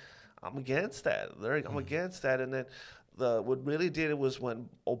seeing I'm against that. I'm against that, and then what really did it was when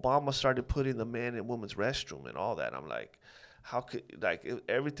Obama started putting the men and women's restroom and all that. I'm like, how could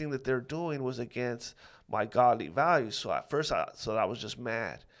everything that they're doing was against my godly values. So at first, I was just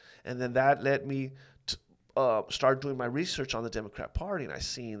mad, and then that led me to start doing my research on the Democrat Party, and I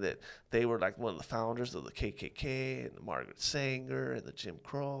seen that they were like one of the founders of the KKK and the Margaret Sanger and the Jim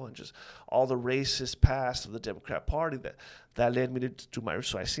Crow and just all the racist past of the Democrat Party that led me to do my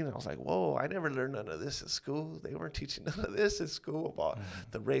research. So I seen it. I was like, whoa, I never learned none of this in school. They weren't teaching none of this in school about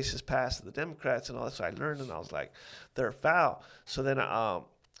the racist past of the Democrats and all that. So I learned, and I was like, they're foul. So then,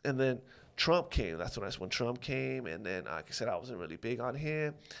 and then Trump came. That's when Trump came, and then like I said, I wasn't really big on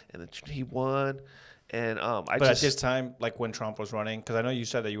him, and then he won. And But at this time, like when Trump was running, because I know you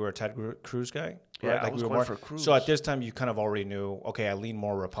said that you were a Ted Cruz guy, right? Yeah, like I was we were going more, for Cruz. So at this time, you kind of already knew, okay, I lean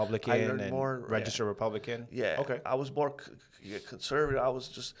more Republican I learned and more, register Republican. Yeah. Okay. I was more conservative. I was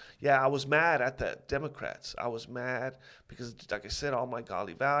just, I was mad at the Democrats. I was mad because, like I said, all my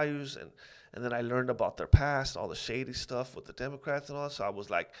godly values, and then I learned about their past, all the shady stuff with the Democrats and all. So I was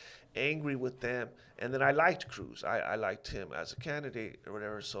like angry with them. And then I liked Cruz. I liked him as a candidate or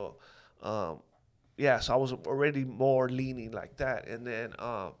whatever. So, so I was already more leaning like that. And then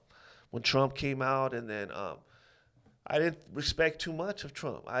when Trump came out, and then I didn't respect too much of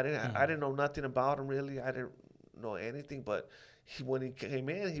Trump. I didn't know nothing about him really. I didn't know anything. But when he came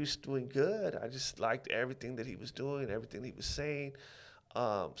in, he was doing good. I just liked everything that he was doing, everything he was saying.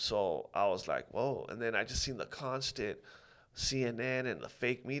 So I was like, whoa. And then I just seen the constant CNN and the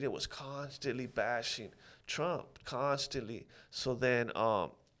fake media was constantly bashing Trump, constantly. So then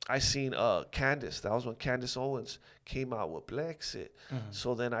I seen Candace. That was when Candace Owens came out with Blexit.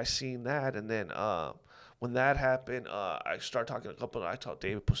 So then I seen that, and then when that happened, I started talking to a couple. I talked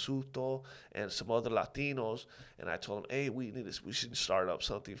David Pasuto and some other Latinos, and I told them, "Hey, we should start up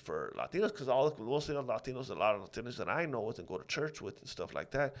something for Latinos because mostly the Latinos, a lot of Latinos that I know with and go to church with and stuff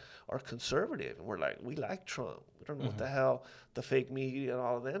like that are conservative, and we're like, we like Trump. We don't know what the hell the fake media and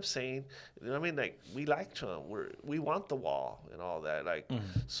all of them saying. You know what I mean? Like, we like Trump. We want the wall and all that. Like,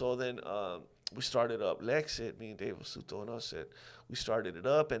 so then." We started up Lexit, me and Dave Suto and us said we started it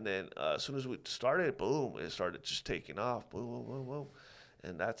up, and then as soon as we started, boom, it started just taking off, boom, boom, boom, boom,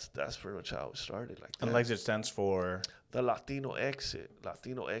 and that's pretty much how it started. Like that. And Lexit stands for the Latino exit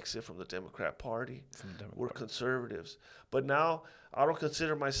from the Democrat Party. We're conservatives, but now I don't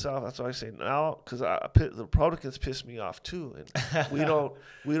consider myself. That's why I say now, because the Republicans piss me off too, and we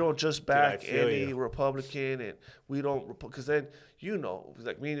don't just back any Republican, and we don't, because then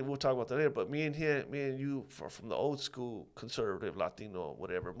like me and we'll talk about that later. But me and you from the old school conservative Latino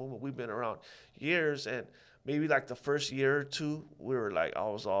whatever movement, we've been around years, and maybe like the first year or two, we were like, I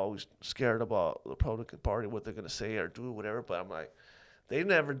was always scared about the Republican Party, what they're gonna say or do, whatever. But I'm like, they've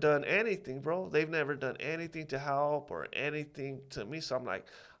never done anything, bro. They've never done anything to help or anything to me. So I'm like,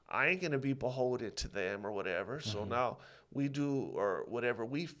 I ain't gonna be beholden to them or whatever. So now we do or whatever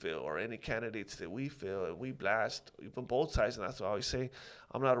we feel, or any candidates that we feel, and we blast even both sides. And that's what I always say.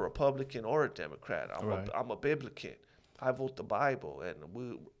 I'm not a Republican or a Democrat. I'm a Biblican. I vote the Bible, and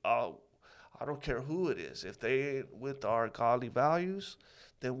I don't care who it is. If they ain't with our godly values,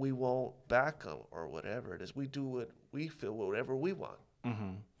 then we won't back them or whatever it is. We do what we feel, whatever we want.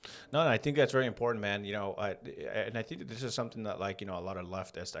 No, I think that's very important, man. You know, and I think that this is something that, like, you know, a lot of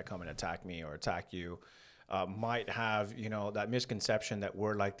leftists that come and attack me or attack you might have, you know, that misconception that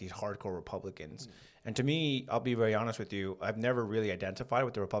we're like these hardcore Republicans. And to me, I'll be very honest with you, I've never really identified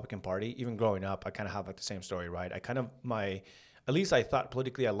with the Republican Party. Even growing up, I kind of have like the same story, right? At least I thought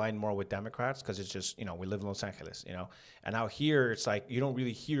politically I aligned more with Democrats because it's just, you know, we live in Los Angeles, you know. And out here, it's like you don't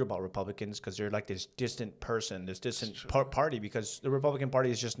really hear about Republicans because they're like this distant person, this distant party, because the Republican Party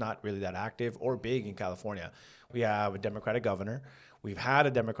is just not really that active or big in California. We have a Democratic governor. We've had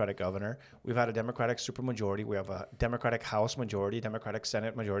a Democratic governor. We've had a Democratic supermajority. We have a Democratic House majority, Democratic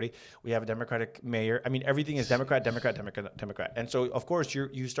Senate majority. We have a Democratic mayor. I mean, everything is Democrat, Democrat, Democrat, Democrat. And so, of course,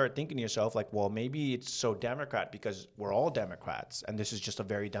 you start thinking to yourself, like, well, maybe it's so Democrat because we're all Democrats, and this is just a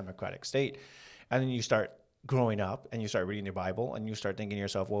very Democratic state. And then you start growing up and you start reading your Bible and you start thinking to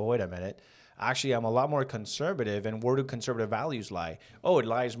yourself, well, wait a minute. Actually, I'm a lot more conservative. And where do conservative values lie? Oh, it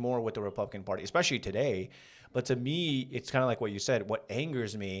lies more with the Republican Party, especially today. But to me, it's kind of like what you said. What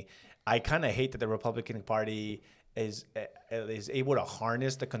angers me, I kind of hate that the Republican Party is able to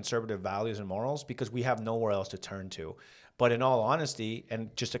harness the conservative values and morals because we have nowhere else to turn to. But in all honesty,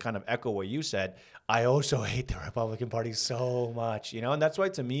 and just to kind of echo what you said, I also hate the Republican Party so much, you know? And that's why,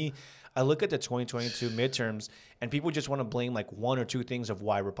 to me, I look at the 2022 midterms and people just want to blame like one or two things of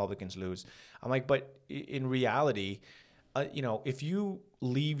why Republicans lose. I'm like, but in reality, you know, if you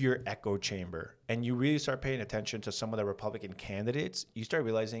leave your echo chamber and you really start paying attention to some of the Republican candidates, you start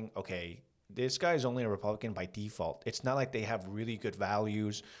realizing, okay, this guy is only a Republican by default. It's not like they have really good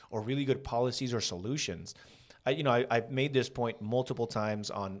values or really good policies or solutions. I've made this point multiple times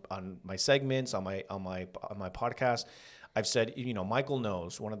on my segments, on my podcast. I've said, you know, Michael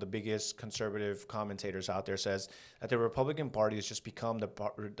Knowles, one of the biggest conservative commentators out there, says that the Republican Party has just become the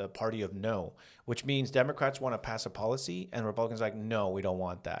party of no, which means Democrats want to pass a policy and Republicans are like, no, we don't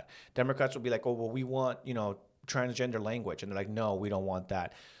want that. Democrats will be like, oh, well, we want, you know, transgender language. And they're like, no, we don't want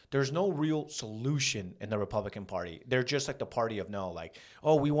that. There's no real solution in the Republican Party. They're just like the party of no, like,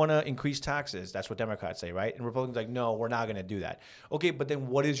 oh, we want to increase taxes. That's what Democrats say, right? And Republicans are like, no, we're not going to do that. Okay, but then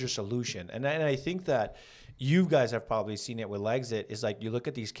what is your solution? And I think that you guys have probably seen it with Legsit, is like you look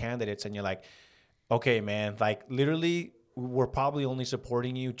at these candidates and you're like, okay, man, like literally we're probably only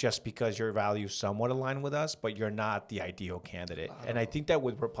supporting you just because your values somewhat align with us, but you're not the ideal candidate. And I think that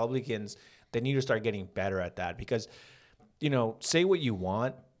with Republicans, they need to start getting better at that because, you know, say what you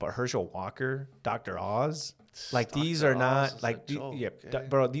want, but Herschel Walker, Dr. Oz, like Dr. these are Oz not is like, a joke,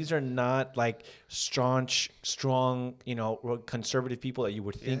 bro, these are not like strong, you know, conservative people that you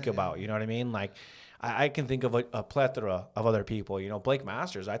would think about. You know what I mean? Like, I can think of a plethora of other people. You know, Blake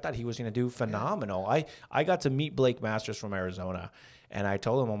Masters, I thought he was going to do phenomenal. I got to meet Blake Masters from Arizona, and I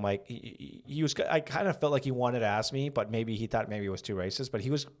told him, I'm like, he was, I kind of felt like he wanted to ask me, but maybe he thought maybe it was too racist, but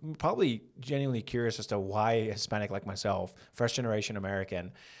he was probably genuinely curious as to why a Hispanic like myself, first generation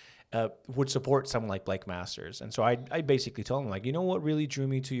American, would support someone like Blake Masters. And so I basically told him, like, you know what really drew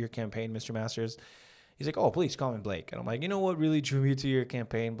me to your campaign, Mr. Masters? He's like, oh, please call me Blake. And I'm like, you know what really drew me to your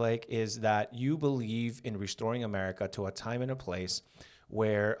campaign, Blake, is that you believe in restoring America to a time and a place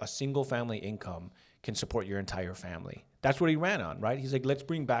where a single family income can support your entire family. That's what he ran on, right? He's like, let's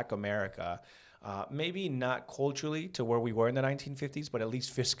bring back America. Maybe not culturally to where we were in the 1950s, but at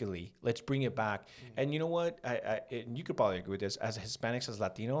least fiscally, let's bring it back. And you know what? And you could probably agree with this. As Hispanics, as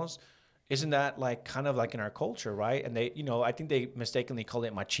Latinos, isn't that like kind of like in our culture, right? And they, you know, I think they mistakenly call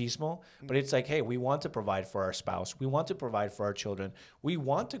it machismo, but it's like, hey, we want to provide for our spouse. We want to provide for our children. We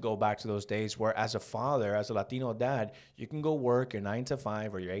want to go back to those days where as a father, as a Latino dad, you can go work your 9 to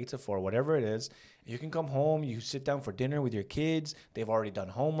 5 or your 8 to 4, whatever it is. You can come home, you sit down for dinner with your kids. They've already done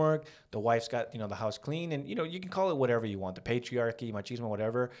homework. The wife's got, you know, the house clean, and, you know, you can call it whatever you want, the patriarchy, machismo,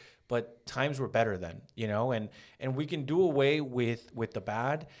 whatever. But times were better then, you know, and we can do away with the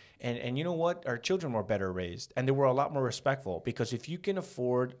bad. And you know what? Our children were better raised, and they were a lot more respectful, because if you can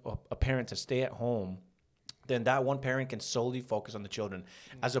afford a parent to stay at home, then that one parent can solely focus on the children,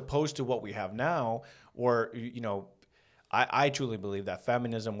 as opposed to what we have now, where, you know, I truly believe that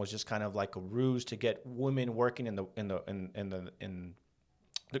feminism was just kind of like a ruse to get women working in the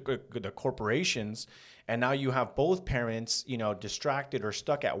corporations, and now you have both parents, you know, distracted or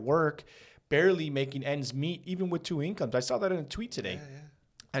stuck at work, barely making ends meet, even with 2 incomes. I saw that in a tweet today. Yeah.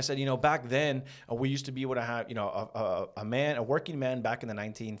 I said, you know, back then we used to be able to have, you know, a working man back in the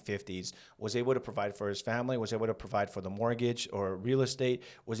 1950s was able to provide for his family, was able to provide for the mortgage or real estate,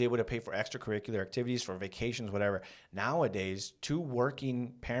 was able to pay for extracurricular activities, for vacations, whatever. Nowadays, 2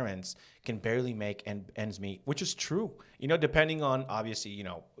 working parents can barely make ends meet, which is true, you know, depending on, obviously, you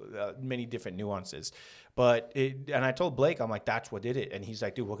know, many different nuances. But and I told Blake, I'm like, that's what did it. And he's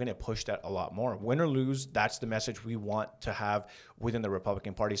like, dude, we're going to push that a lot more. Win or lose, that's the message we want to have within the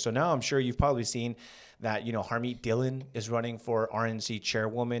Republican Party. So now I'm sure you've probably seen that, you know, Harmeet Dillon is running for RNC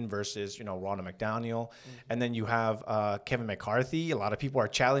chairwoman versus, you know, Ronna McDaniel. Mm-hmm. And then you have Kevin McCarthy. A lot of people are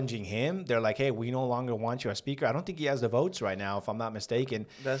challenging him. They're like, hey, we no longer want you as speaker. I don't think he has the votes right now, if I'm not mistaken.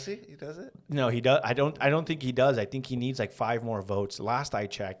 Does he? He does it? No, he does. I don't think he does. I think he needs like 5 more votes. Last I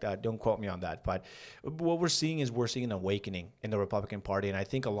checked, don't quote me on that. But what we're seeing is an awakening in the Republican Party. And I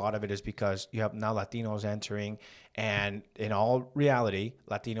think a lot of it is because you have now Latinos entering, And in all reality,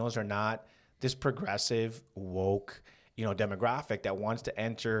 Latinos are not this progressive, woke, demographic that wants to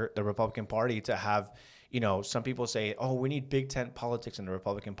enter the Republican Party to have, some people say, oh, we need big tent politics in the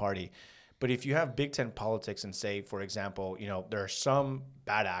Republican Party. But if you have big tent politics and say, for example, there are some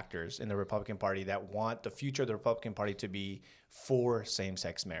bad actors in the Republican Party that want the future of the Republican Party to be for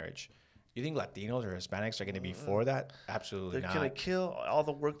same-sex marriage. You think Latinos or Hispanics are going to be for that? Absolutely They're not. going to kill all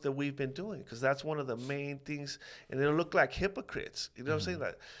the work that we've been doing because that's one of the main things. And they'll look like hypocrites. You know what I'm saying?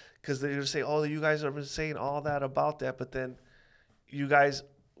 Like, because they're going to say, oh, you guys have been saying all that about that, but then you guys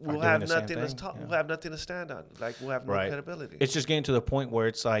will doing have the same nothing thing, to talk. yeah. We'll have nothing to stand on. Like we'll have no Right. credibility. It's just getting to the point where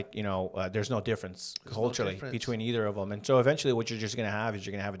it's like, there's no difference culturally difference. between either of them. And so eventually what you're just going to have is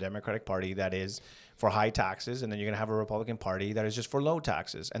you're going to have a Democratic Party that is for high taxes, and then you're going to have a Republican Party that is just for low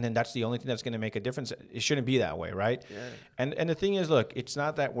taxes. And then that's the only thing that's going to make a difference. It shouldn't be that way, right? Yeah. And the thing is, look, it's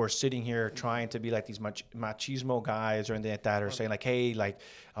not that we're sitting here trying to be like these machismo guys or anything like that, or saying like, hey, like,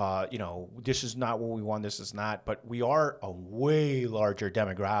 this is not what we want, this is not. But we are a way larger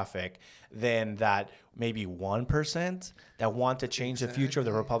demographic than that maybe 1% that want to change the future of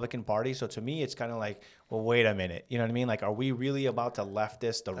the Republican Party. So to me, it's kind of like, well, wait a minute. You know what I mean? Like, are we really about to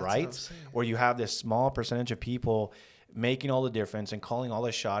leftist the right? Where you have this small percentage of people making all the difference and calling all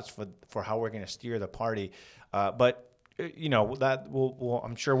the shots for how we're going to steer the party. But that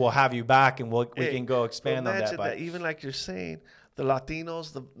I'm sure we'll have you back and we can go expand on that. Imagine that. Even like you're saying, the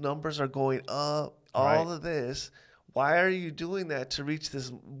Latinos, the numbers are going up. All of this. Why are you doing that to reach this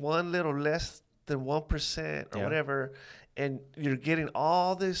one little less than 1% or whatever? And you're getting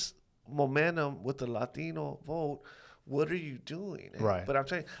all this momentum with the Latino vote. What are you doing? Right. But I'm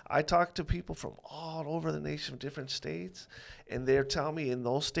telling you, I talk to people from all over the nation, different states, and they're telling me in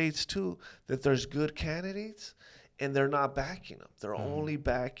those states too that there's good candidates, and they're not backing them. They're only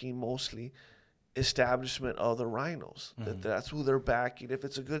backing mostly establishment of the rhinos. That's who they're backing. If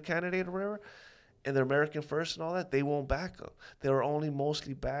it's a good candidate or whatever, and they're American first and all that, they won't back them. They're only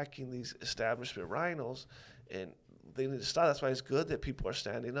mostly backing these establishment rhinos, and they need to stop. That's why it's good that people are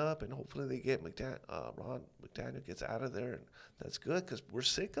standing up, and hopefully they get Ron McDaniel gets out of there, and that's good because we're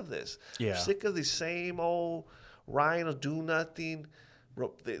sick of this. Yeah. We're sick of these same old rhinos do nothing.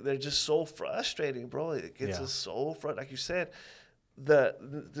 They're just so frustrating, bro. It gets us so frustrated. Like you said,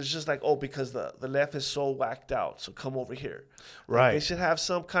 there's just like, because the left is so whacked out, so come over here. Right. Like they should have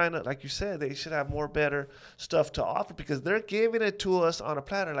some kind of, like you said, they should have more better stuff to offer because they're giving it to us on a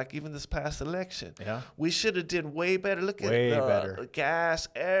platter. Like even this past election, we should have did way better. Look at the gas,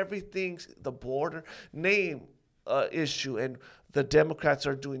 everything, the border, name issue, and the Democrats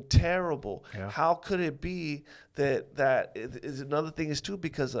are doing terrible. How could it be that is another thing is too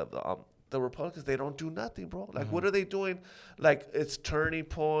because of the Republicans, they don't do nothing, bro. Like, what are they doing? Like, it's Turning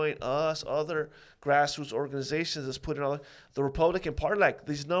Point, us, other grassroots organizations that's putting all the Republican Party. Like,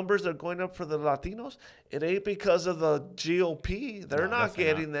 these numbers are going up for the Latinos. It ain't because of the GOP. They're not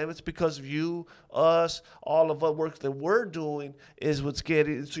getting them. It's because of you, us, all of the work that we're doing is what's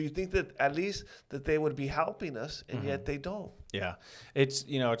getting. So you think that at least that they would be helping us, and yet they don't. Yeah, it's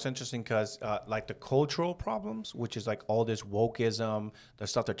it's interesting because like the cultural problems, which is like all this wokeism, the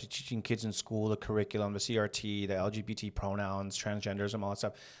stuff they're teaching kids in school, the curriculum, the CRT, the LGBT pronouns, transgenderism, all that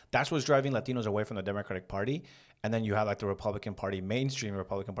stuff. That's what's driving Latinos away from the Democratic Party. And then you have like the Republican Party, mainstream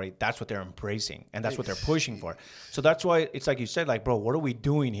Republican Party. That's what they're embracing, and that's what they're pushing for. So that's why it's like you said, like, bro, what are we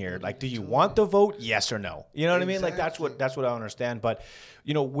doing here? Like, do you want the vote? Yes or no? You know what I mean? Like that's what I understand. But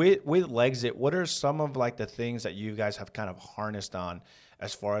with Legsit, what are some of like the things that you guys have kind of harnessed on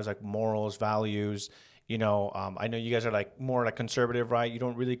as far as like morals, values? I know you guys are like more like conservative, right? You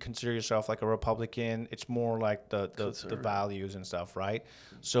don't really consider yourself like a Republican. It's more like the values and stuff, right?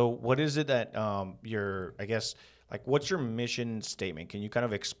 So what is it that you're, I guess, like what's your mission statement? Can you kind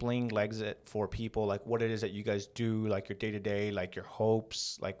of explain Legsit for people, like what it is that you guys do, like your day-to-day, like your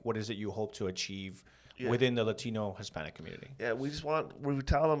hopes, like what is it you hope to achieve within the Latino Hispanic community? Yeah, we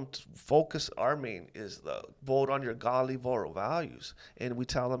tell them to focus. Our main is the vote on your godly moral values, and we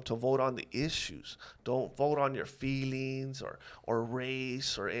tell them to vote on the issues. Don't vote on your feelings or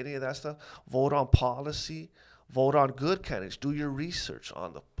race or any of that stuff. Vote on policy. Vote on good candidates. Do your research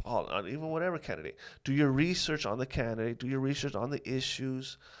on even whatever candidate. Do your research on the candidate. Do your research on the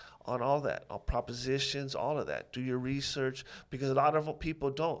issues. On all that, on propositions, all of that. Do your research because a lot of people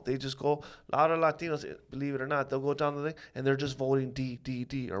don't. They just go, a lot of Latinos, believe it or not, they'll go down the thing and they're just voting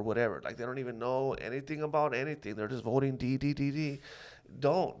D or whatever. Like they don't even know anything about anything. They're just voting D.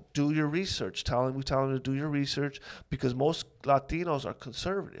 Don't do your research. We tell them to do your research because most Latinos are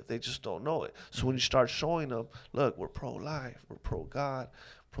conservative. They just don't know it. So when you start showing them, look, we're pro-life, we're pro-God,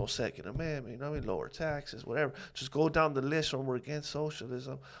 pro Second Amendment, you know what I mean, lower taxes, whatever. Just go down the list when we're against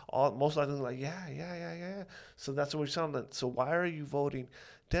socialism. Most likely like, yeah. So that's what we're telling. So why are you voting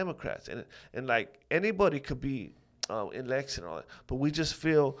Democrats? And like anybody could be election and all that, but we just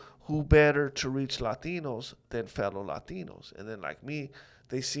feel who better to reach Latinos than fellow Latinos. And then like me,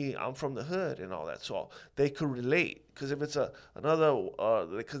 they see I'm from the hood and all that, so they could relate. Because if it's another,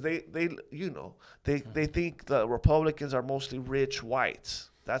 because they they think the Republicans are mostly rich whites.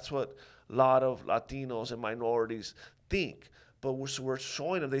 That's what a lot of Latinos and minorities think. But we're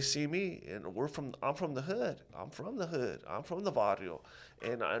showing them. They see me, and I'm from the hood. I'm from the barrio,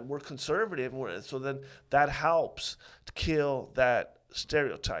 and we're conservative. So then that helps to kill that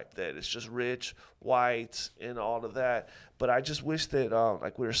stereotype that it's just rich whites and all of that. But I just wish that,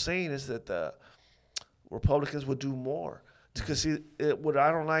 like we were saying, is that the Republicans would do more. Because what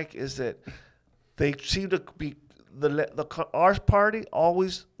I don't like is that they seem to be our party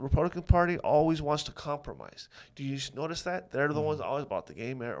always, the Republican Party always wants to compromise. Do you notice that? They're the ones always about the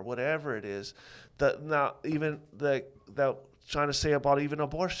gay marriage or whatever it is. Now even the trying to say about even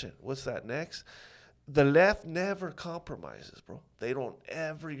abortion. What's that next? The left never compromises, bro. They don't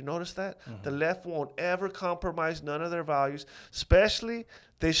ever. You notice that? Mm-hmm. The left won't ever compromise none of their values. Especially,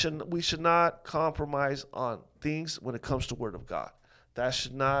 we should not compromise on things when it comes to Word of God. That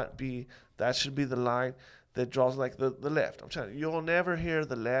should be the line that draws like the left. I'm telling you, you'll never hear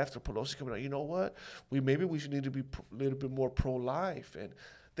the left or Pelosi coming out. You know what? Maybe we should need to be a little bit more pro-life, and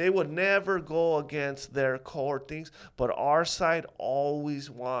they would never go against their core things. But our side always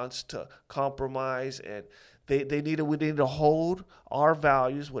wants to compromise, and we need to hold our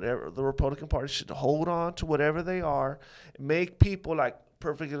values. Whatever the Republican Party should hold on to, whatever they are, make people like.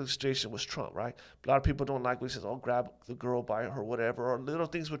 Perfect illustration was Trump, right? A lot of people don't like when he says, "Oh, grab the girl by her," whatever, or little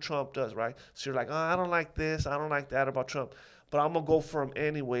things what Trump does, right? So you're like, "Oh, I don't like this, I don't like that about Trump, but I'm gonna go for him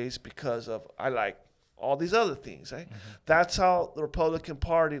anyways because of I like all these other things." Right? Mm-hmm. That's how the Republican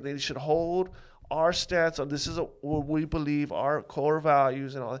Party, they should hold our stance on this is what we believe, our core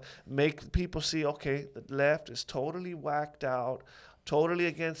values and all that. Make people see, okay, the left is totally whacked out, totally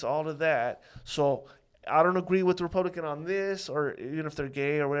against all of that. So I don't agree with the Republican on this, or even if they're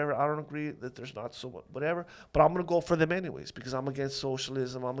gay or whatever, I don't agree that there's not so much, whatever, but I'm going to go for them anyways because I'm against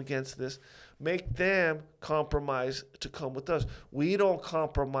socialism, I'm against this. Make them compromise to come with us. We don't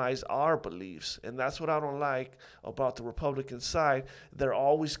compromise our beliefs, and that's what I don't like about the Republican side. They're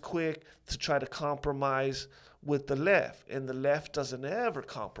always quick to try to compromise with the left, and the left doesn't ever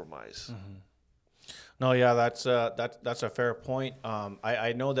compromise. Mm-hmm. No, yeah, that's a fair point.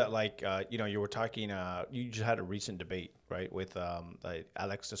 I know that you were talking. You just had a recent debate, right, with like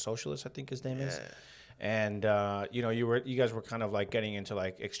Alex the Socialist, I think his name is, and you guys were kind of like getting into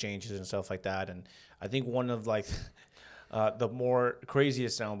like exchanges and stuff like that, and I think one of like the more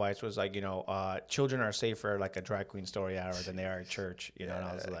craziest sound bites was like, children are safer like a drag queen story hour than they are at church, and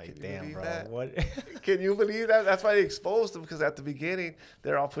I was like, damn, bro, what? Can you believe that? That's why they exposed them, because at the beginning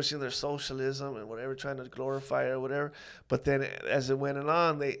they're all pushing their socialism and whatever, trying to glorify it or whatever. But then as it went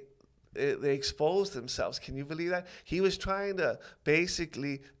on, they exposed themselves. Can you believe that? He was trying to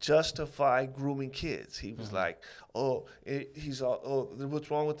basically justify grooming kids. He was like,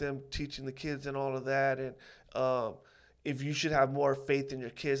 what's wrong with them teaching the kids and all of that, and if you should have more faith in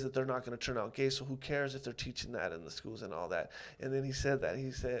your kids that they're not going to turn out gay, so who cares if they're teaching that in the schools and all that. And then he said that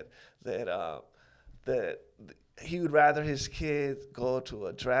that he would rather his kids go to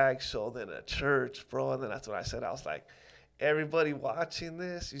a drag show than a church, bro. And then that's what I said. I was like, everybody watching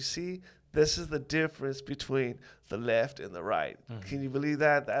this, you see, this is the difference between the left and the right. Mm-hmm. Can you believe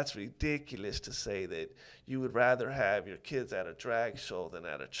that? That's ridiculous to say that you would rather have your kids at a drag show than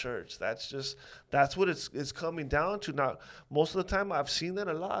at a church. That's what it's coming down to. Now, most of the time, I've seen that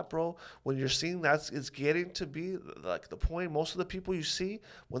a lot, bro. When you're seeing it's getting to be like the point. Most of the people you see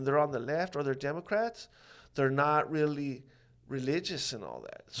when they're on the left or they're Democrats, they're not really religious and all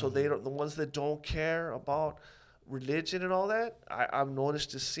that. So they don't. The ones that don't care about religion and all that, I've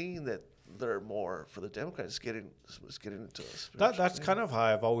noticed is seeing that they're more for the Democrats. It's getting into that's kind of how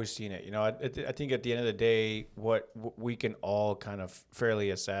I've always seen it. I think at the end of the day, what we can all kind of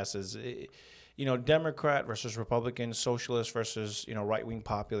fairly assess is, Democrat versus Republican, socialist versus right-wing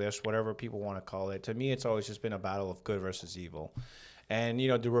populist, whatever people want to call it. To me, it's always just been a battle of good versus evil. And,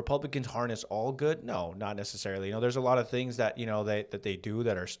 do Republicans harness all good? No, not necessarily. There's a lot of things that, that they do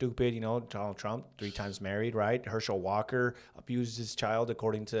that are stupid. Donald Trump, 3 times married, right? Herschel Walker abused his child,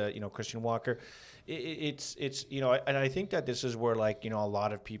 according to, Christian Walker. it's and I think that this is where, like, a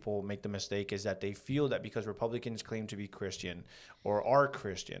lot of people make the mistake, is that they feel that because Republicans claim to be Christian or are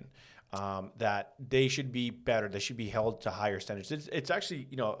Christian, that they should be better. They should be held to higher standards. It's actually,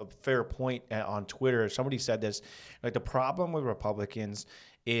 a fair point on Twitter. Somebody said this, like, the problem with Republicans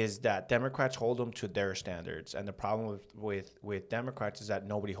is that Democrats hold them to their standards, and the problem with Democrats is that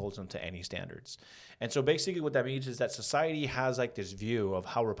nobody holds them to any standards. And so basically what that means is that society has like this view of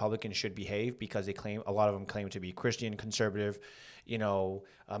how Republicans should behave, because a lot of them claim to be Christian, conservative,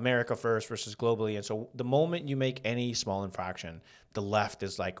 America first versus globally. And so the moment you make any small infraction, the left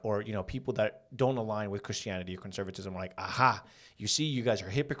is like, or people that don't align with Christianity or conservatism are like, aha, you see, you guys are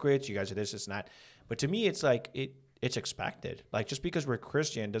hypocrites, you guys are this and that. But to me, it's like it's expected. Like, just because we're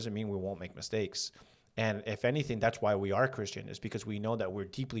Christian doesn't mean we won't make mistakes. And if anything, that's why we are Christian, is because we know that we're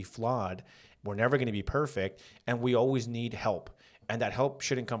deeply flawed. We're never going to be perfect, and we always need help. And that help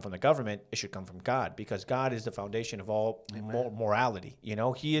shouldn't come from the government. It should come from God, because God is the foundation of all morality.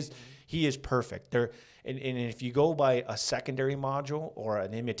 He is perfect. And if you go by a secondary module or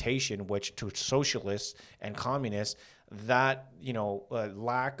an imitation, which to socialists and communists, that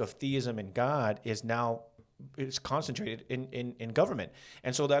lack of theism in God is now it's concentrated in government.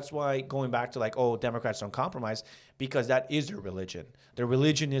 And so that's why, going back to like, oh, Democrats don't compromise, because that is their religion. Their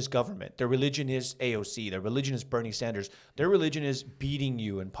religion is government. Their religion is AOC. Their religion is Bernie Sanders. Their religion is beating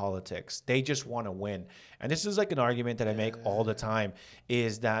you in politics. They just want to win. And this is like an argument that I make all the time,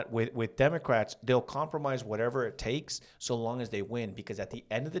 is that with Democrats, they'll compromise whatever it takes so long as they win, because at the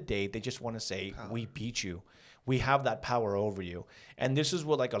end of the day, they just want to say, we beat you. We have that power over you. And this is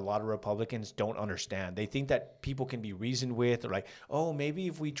what like a lot of Republicans don't understand. They think that people can be reasoned with. They're like, oh, maybe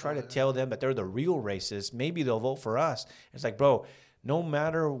if we try to tell them that they're the real racists, maybe they'll vote for us. It's like, bro, no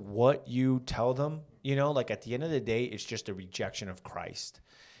matter what you tell them, like at the end of the day, it's just a rejection of Christ.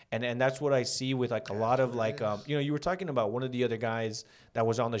 And that's what I see with like a lot of like, you were talking about one of the other guys that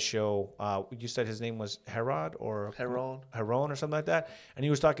was on the show. You said his name was Heron or something like that. And he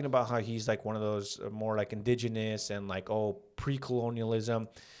was talking about how he's like one of those more like indigenous and like, pre-colonialism.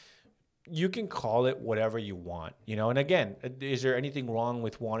 You can call it whatever you want, And again, is there anything wrong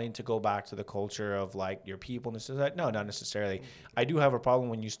with wanting to go back to the culture of like your people and this and that? No, not necessarily. I do have a problem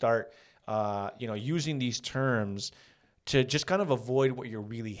when you start, using these terms to just kind of avoid what you're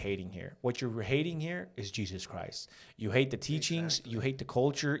really hating here. What you're hating here is Jesus Christ. You hate the teachings, You hate the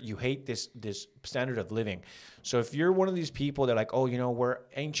culture, you hate this standard of living. So if you're one of these people that are like, we're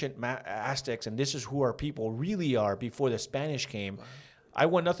ancient Aztecs and this is who our people really are before the Spanish came, I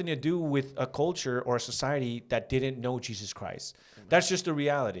want nothing to do with a culture or a society that didn't know Jesus Christ. That's just the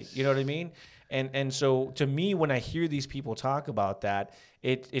reality. You know what I mean? And so to me, when I hear these people talk about that,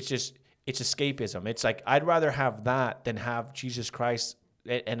 it's escapism. It's like, I'd rather have that than have Jesus Christ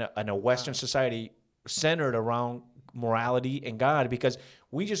and a Western society centered around morality and God, because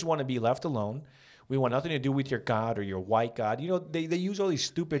we just want to be left alone. We want nothing to do with your God or your white God. They use all these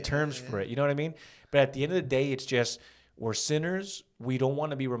stupid terms for it. You know what I mean? But at the end of the day, it's just, we're sinners. We don't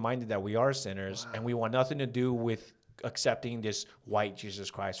want to be reminded that we are sinners, and we want nothing to do with accepting this white Jesus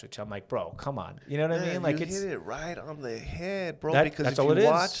Christ, which I'm like, bro, come on. You know what I mean? Like, you hit it right on the head, bro. Because that's if all you it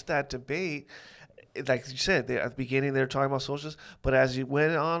watch that debate, like you said, at the beginning they were talking about socialists, but as you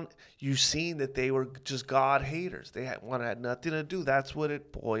went on, you seen that they were just God haters. They had nothing to do. That's what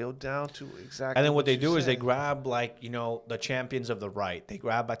it boiled down to, exactly. And then what they do is they grab like, the champions of the right. They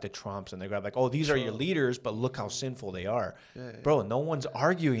grab like the Trumps, and they grab like, oh, these are your leaders, but look how sinful they are. Bro, no one's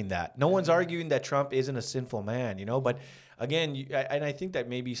arguing that. No one's arguing that Trump isn't a sinful man, But again, and I think that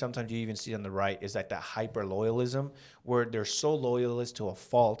maybe sometimes you even see on the right is like that hyper loyalism, where they're so loyalist to a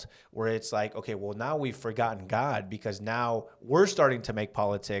fault, where it's like, okay, well, now we've forgotten God because now we're starting to make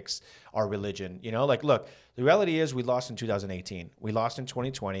politics our religion. Like, look, the reality is we lost in 2018. We lost in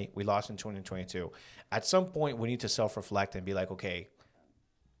 2020. We lost in 2022. At some point, we need to self-reflect and be like, okay,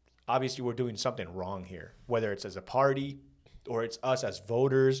 obviously we're doing something wrong here, whether it's as a party or it's us as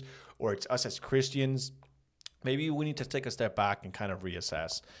voters or it's us as Christians. Maybe we need to take a step back and kind of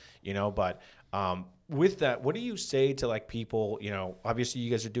reassess, but with that, what do you say to like people, obviously you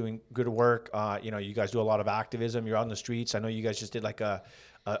guys are doing good work. You guys do a lot of activism. You're on the streets. I know you guys just did like a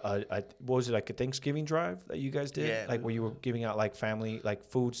what was it, like a Thanksgiving drive that you guys did? Like where you were giving out like family, like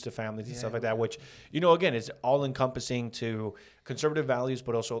foods to families and stuff like that, which, again, is all encompassing to conservative values,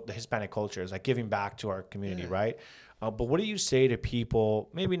 but also the Hispanic culture is like giving back to our community, right? But what do you say to people,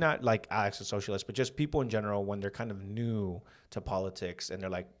 maybe not like Alex, a socialist, but just people in general when they're kind of new to politics and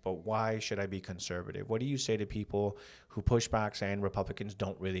they're like, but why should I be conservative? What do you say to people who push back saying Republicans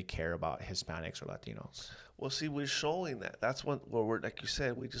don't really care about Hispanics or Latinos? Well, see, we're showing that. That's what we're, like you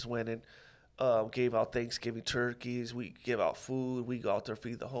said, we just went in gave out Thanksgiving turkeys. We give out food. We go out there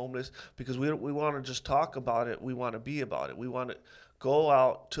feed the homeless because we want to just talk about it. We want to be about it. We want to go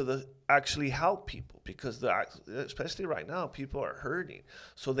out to the actually help people because especially right now people are hurting.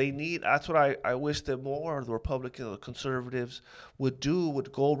 So they need. That's what I wish that more of the Republicans or the conservatives would do.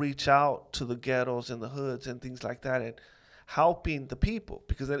 Would go reach out to the ghettos and the hoods and things like that and helping the people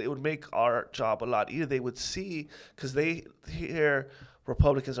because then it would make our job a lot easier. They would see because they hear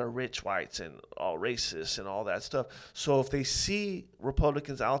Republicans are rich whites and all racist and all that stuff. So if they see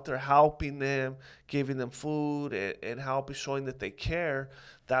Republicans out there helping them, giving them food and helping, showing that they care,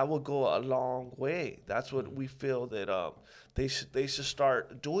 that will go a long way. That's what we feel that they should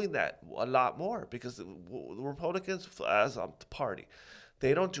start doing that a lot more because the Republicans as a party,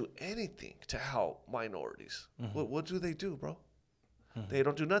 they don't do anything to help minorities. What do they do, bro? They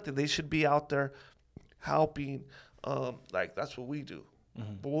don't do nothing. They should be out there helping. Like that's what we do.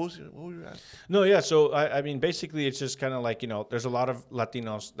 But what were you asking? No, yeah. So I mean, basically, it's just kind of like there's a lot of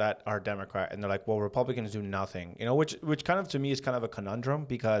Latinos that are Democrat, and they're like, well, Republicans do nothing. Which kind of to me is kind of a conundrum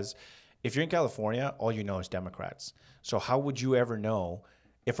because if you're in California, all you know is Democrats. So how would you ever know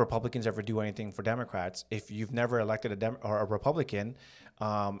if Republicans ever do anything for Democrats if you've never elected a Republican,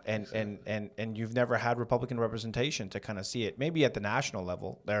 and you've never had Republican representation to kind of see it? Maybe at the national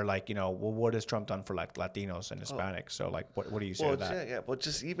level, they're like, well, what has Trump done for like Latinos and Hispanics? So like, what do you say to that? Yeah, but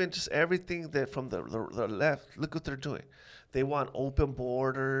just everything that from the left, look what they're doing. They want open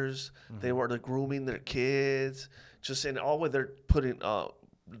borders. They're grooming their kids. Just in all way they're putting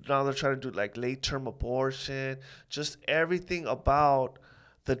now they're trying to do like late term abortion. Just everything about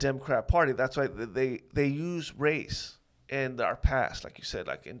the Democrat Party. That's why they use race in our past, like you said,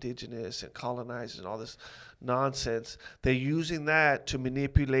 like indigenous and colonizers and all this nonsense. They're using that to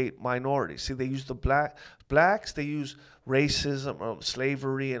manipulate minorities. See, they use the blacks. They use racism,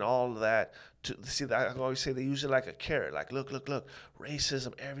 slavery, and all of that. To see that, I always say they use it like a carrot. Like, look,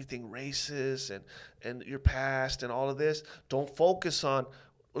 racism, everything racist, and your past and all of this. Don't focus on.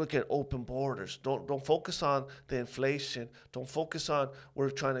 Look at open borders. Don't focus on the inflation. Don't focus on we're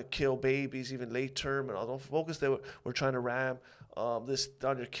trying to kill babies, even late term, and all. Don't focus that we're trying to ram this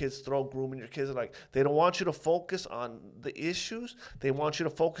down your kids' throat, grooming your kids. Like they don't want you to focus on the issues. They want you to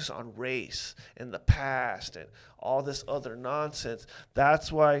focus on race and the past and all this other nonsense.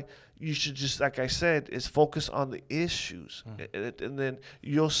 That's why you should just, like I said, is focus on the issues, and then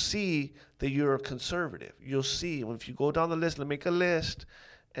you'll see that you're a conservative. You'll see if you go down the list. Make a list.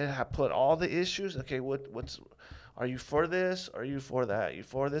 And put all the issues. Okay, are you for this? Are you for that? Are you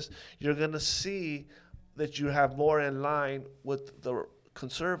for this? You're gonna see that you have more in line with the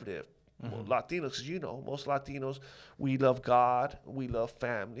conservative Latinos. Because most Latinos, we love God, we love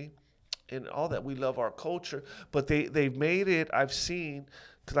family, and all that. We love our culture. But they've made it. I've seen,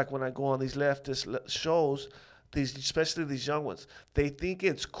 cause like when I go on these leftist shows, especially these young ones, they think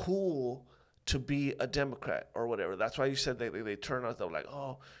it's cool to be a Democrat or whatever. That's why you said they turn us. They're like,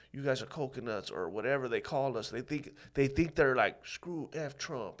 oh, you guys are coconuts or whatever they call us. They think they're like screw F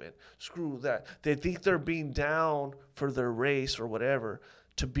Trump and screw that. They think they're being down for their race or whatever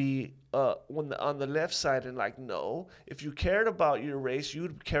to be on the left side, and like, no, if you cared about your race,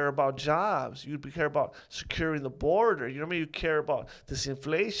 you'd care about jobs, you'd care about securing the border. You know what I mean? You care about this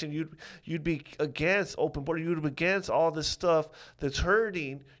inflation. You'd be against open border. You'd be against all this stuff that's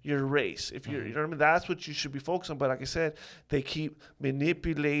hurting your race. If you're, you know what I mean? That's what you should be focused on. But like I said, they keep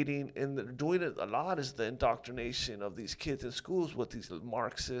manipulating, and they're doing it a lot. Is the indoctrination of these kids in schools with these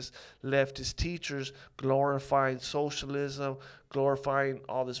Marxist, leftist teachers glorifying socialism, glorifying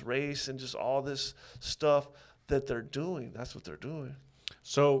all this race and just all this stuff that they're doing. That's what they're doing.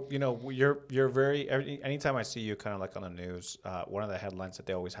 So, you're very, anytime I see you kind of like on the news, one of the headlines that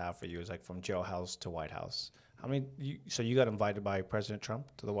they always have for you is like from jailhouse to White House. So you got invited by President Trump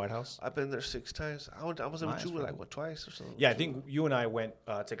to the White House? I've been there 6 times. I was with you like twice or something. Yeah, I think you and I went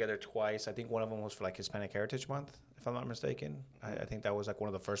together twice. I think one of them was for like Hispanic Heritage Month, if I'm not mistaken. I think that was like one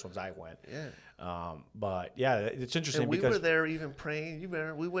of the first ones I went. Yeah. But yeah, it's interesting and we because were there even praying. You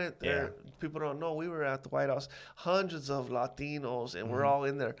remember? We went there. Yeah. People don't know we were at the White House. Hundreds of Latinos, and we're all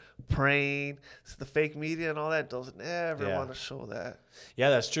in there praying. It's the fake media and all that doesn't ever want to show that. Yeah,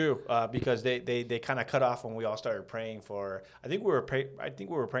 that's true. Because they kind of cut off when we all started praying for. I think we were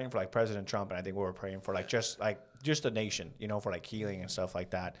praying for like President Trump, and I think we were praying for like just the nation, for like healing and stuff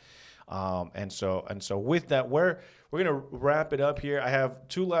like that. And so with that, we're gonna wrap it up here. I have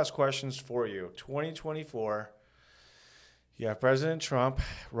 2 last questions for you. 2024, you have President Trump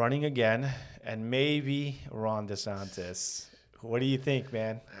running again, and maybe Ron DeSantis. What do you think,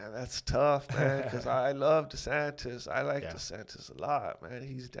 man? Man, that's tough, man, because I love DeSantis. I like Yeah. DeSantis a lot, man.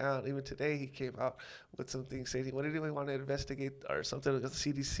 He's down. Even today, he came out with something saying, what did he want to investigate or something with the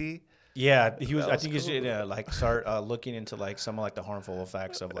CDC? Yeah, he was. That I was think he's cool. like start looking into like some of like the harmful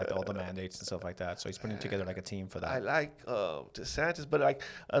effects of like all the mandates and stuff like that. So he's putting together like a team for I that. like DeSantis, but like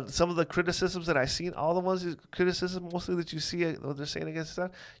some of the criticisms that I've seen, all the ones criticism mostly that you see what they're saying against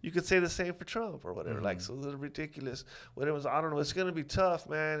that, you could say the same for Trump or whatever. Like, so they're ridiculous. Whatever. I don't know. It's gonna be tough,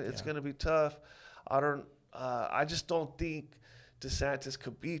 man. It's Yeah. gonna be tough. I don't. I just don't think DeSantis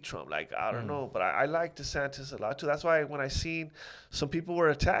could beat Trump. Like, I don't know, but I like DeSantis a lot too. That's why when I seen some people were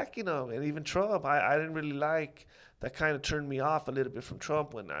attacking him and even Trump, I didn't really like. That kind of turned me off a little bit from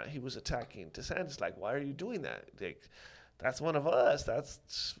Trump when he was attacking DeSantis. Like, why are you doing that? Like, that's one of us.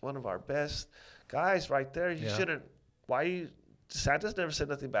 That's one of our best guys right there. You Yeah. shouldn't. Why you? DeSantis never said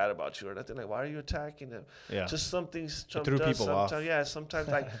nothing bad about you or nothing. Like, why are you attacking him? Yeah. Just some things Trump threw does people off. sometimes. Yeah, sometimes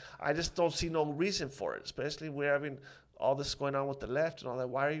like I just don't see no reason for it. Especially we're having all this going on with the left and all that.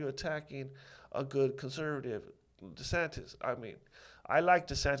 Why are you attacking a good conservative, DeSantis? I mean, I like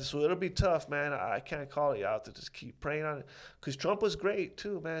DeSantis, so it'll be tough, man. I can't call it out to just keep praying on it, because Trump was great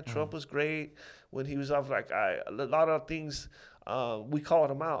too, man. Trump was great when he was off. Like a lot of things, we called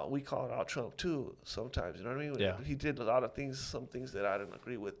him out. We called out Trump too sometimes. You know what I mean? Yeah. He did a lot of things, some things that I didn't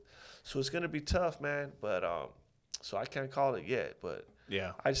agree with. So it's gonna be tough, man. But so I can't call it yet. But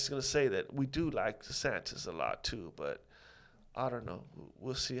Yeah. I'm just gonna say that we do like DeSantis a lot too. But I don't know.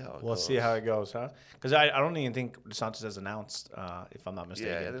 We'll see how it goes. We'll see how it goes, huh? Because I don't even think DeSantis has announced, if I'm not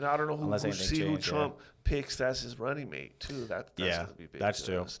mistaken. Yeah, and then I don't know who Unless anything who changed, yeah. Trump picks as his running mate too. That's Yeah, gonna be big. that's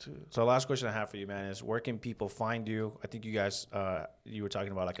for true. us, too. So the last question I have for you, man, is where can people find you? I think you guys, you were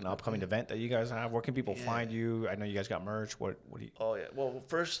talking about like an upcoming event that you guys have. Where can people find you? I know you guys got merch. What do you? Oh yeah. Well,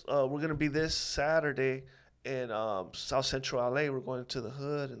 first we're gonna be this Saturday in South Central LA. We're going to the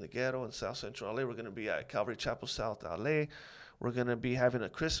hood and the ghetto in South Central LA. We're gonna be at Calvary Chapel South LA. We're gonna be having a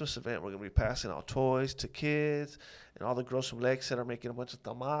Christmas event. We're gonna be passing out toys to kids, and all the girls from Lexington are making a bunch of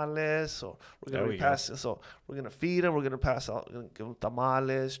tamales. So we're gonna There be we go. passing. So we're gonna feed them. We're gonna pass out, give them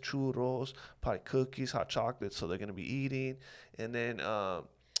tamales, churros, probably cookies, hot chocolate. So they're gonna be eating, and then we're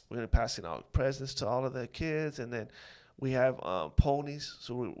gonna be passing out presents to all of the kids, and then we have ponies,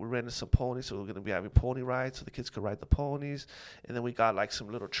 so we're renting some ponies, so we're going to be having pony rides so the kids can ride the ponies. And then we got like some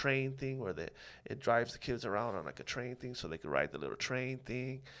little train thing where it drives the kids around on like a train thing so they can ride the little train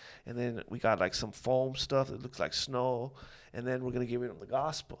thing. And then we got like some foam stuff that looks like snow. And then we're going to give them the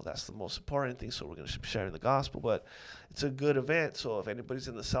gospel. That's the most important thing, so we're going to be sharing the gospel. But it's a good event, so if anybody's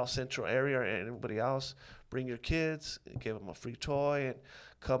in the South Central area or anybody else, bring your kids, and give them a free toy, and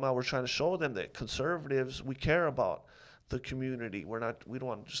come out. We're trying to show them that conservatives, we care about the community. We don't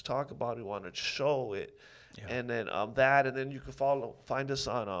want to just talk about it. We want to show it. Yeah. And then and then you can find us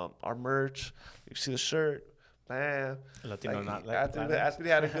on our merch. You see the shirt, bam. Latino not Anthony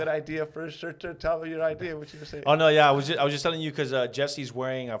had a good idea for a shirt. Tell me your idea. What you were saying? Oh no, yeah, I was just telling you because Jesse's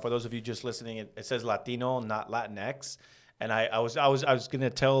wearing. For those of you just listening, it says Latino, not Latinx. And I was gonna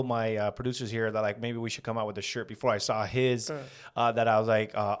tell my producers here that like maybe we should come out with a shirt before I saw his that I was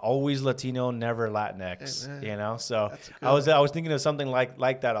like always Latino, never Latinx, Hey, man. you know. So That's a good I was thinking of something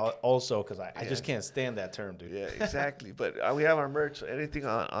like that also because I just can't stand that term, dude. Yeah, exactly. But we have our merch, anything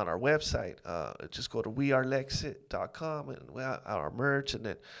on our website. Just go to wearelexit.com and we have our merch. And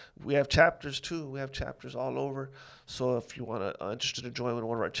then we have chapters too. We have chapters all over. So if you want to interested in joining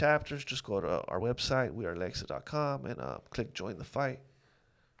one of our chapters, just go to our website, wearelexit.com, and click join the fight.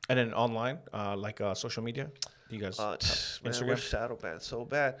 And then online, social media, do you guys Man, we're Instagram? shadow banned so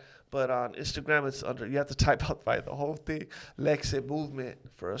bad. But on Instagram, it's you have to type out the whole thing, Lexit Movement,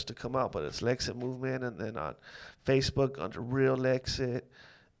 for us to come out. But it's Lexit Movement. And then on Facebook, under Real Lexit.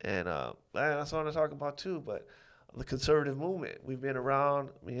 And that's what I want to talk about too. But the conservative movement, we've been around,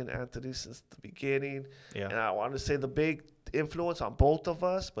 me and Anthony, since the beginning. Yeah. And I want to say the big influence on both of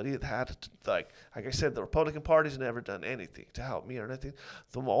us, but it had like I said, the Republican Party's never done anything to help me or anything.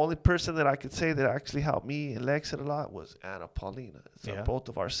 The only person that I could say that actually helped me and Lexit a lot was Anna Paulina. It's both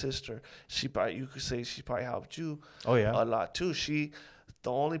of our sister. You could say she probably helped you a lot too.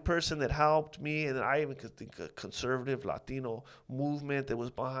 The only person that helped me, and I even could think a conservative Latino movement that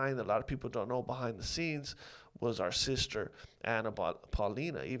was behind, a lot of people don't know behind the scenes, was our sister Anna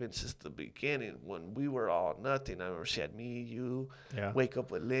Paulina. Even since the beginning, when we were all nothing, I remember she had me, you, Yeah. Wake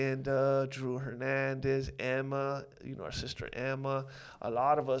Up with Linda, Drew Hernandez, Emma, our sister Emma. A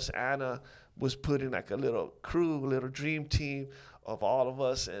lot of us, Anna was putting like a little crew, a little dream team of all of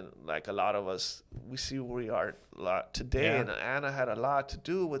us, and like a lot of us, we see where we are today. Yeah. And Anna had a lot to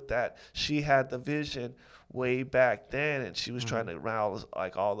do with that. She had the vision way back then, and she was trying to rouse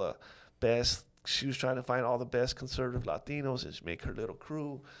like all the best. She was trying to find all the best conservative Latinos and make her little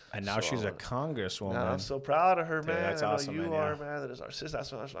crew. And now she's a Now congresswoman. I'm so proud of her, Dude, man. that's I know awesome, you man, are, yeah. man. That is our sister.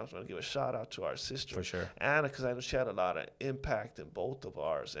 That's why I was going to give a shout out to our sister, For sure. Anna, because I know she had a lot of impact in both of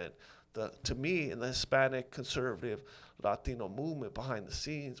ours. And to me, in the Hispanic conservative Latino movement behind the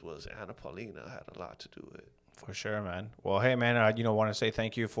scenes was Anna Paulina had a lot to do with it. For sure, man. Well, hey, man, I want to say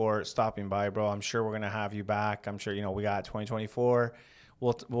thank you for stopping by, bro. I'm sure we're gonna have you back. I'm sure we got 2024.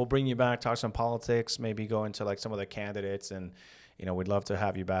 We'll bring you back, talk some politics, maybe go into like some of the candidates, and we'd love to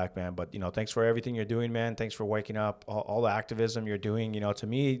have you back, man. But thanks for everything you're doing, man. Thanks for waking up, all the activism you're doing. To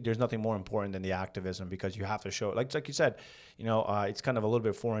me, there's nothing more important than the activism, because you have to show, like you said, it's kind of a little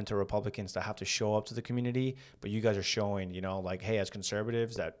bit foreign to Republicans to have to show up to the community, but you guys are showing, like, hey, as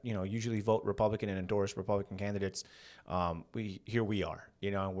conservatives that usually vote Republican and endorse Republican candidates, we are,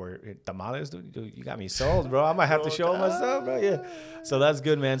 and we're tamales. Dude, you got me sold, bro. I might have to show myself, bro. Yeah, so that's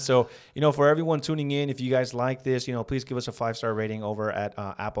good, man. So for everyone tuning in, if you guys like this, please give us a 5-star rating over at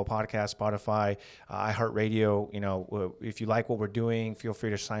Apple Podcasts, Spotify, iHeartRadio. If you like what we're doing, feel free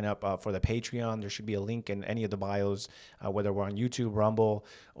to sign up for the Patreon. There should be a link in any of the bios, whether we're on YouTube, Rumble,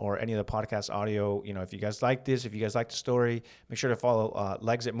 or any of the podcast audio. If you guys like this, if you guys like the story, make sure to follow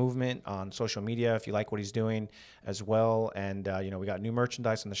L'exit Movement on social media if you like what he's doing as well. And we got new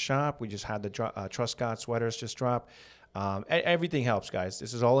merchandise in the shop. We just had the Trust God sweaters just drop. Everything helps, guys.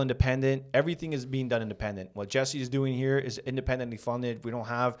 This is all independent. Everything is being done independent. What Jesse is doing here is independently funded. We don't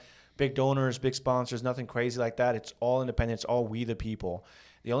have big donors, big sponsors, nothing crazy like that. It's all independent. It's all we the people.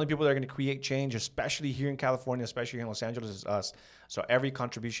 The only people that are going to create change, especially here in California, especially here in Los Angeles, is us. So every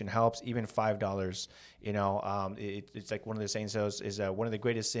contribution helps, even $5. It's like one of the sayings is one of the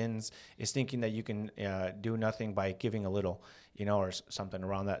greatest sins is thinking that you can do nothing by giving a little, or something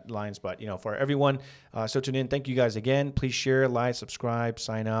around that lines. But, for everyone, so tune in. Thank you guys again. Please share, like, subscribe,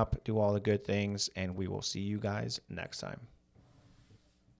 sign up, do all the good things, and we will see you guys next time.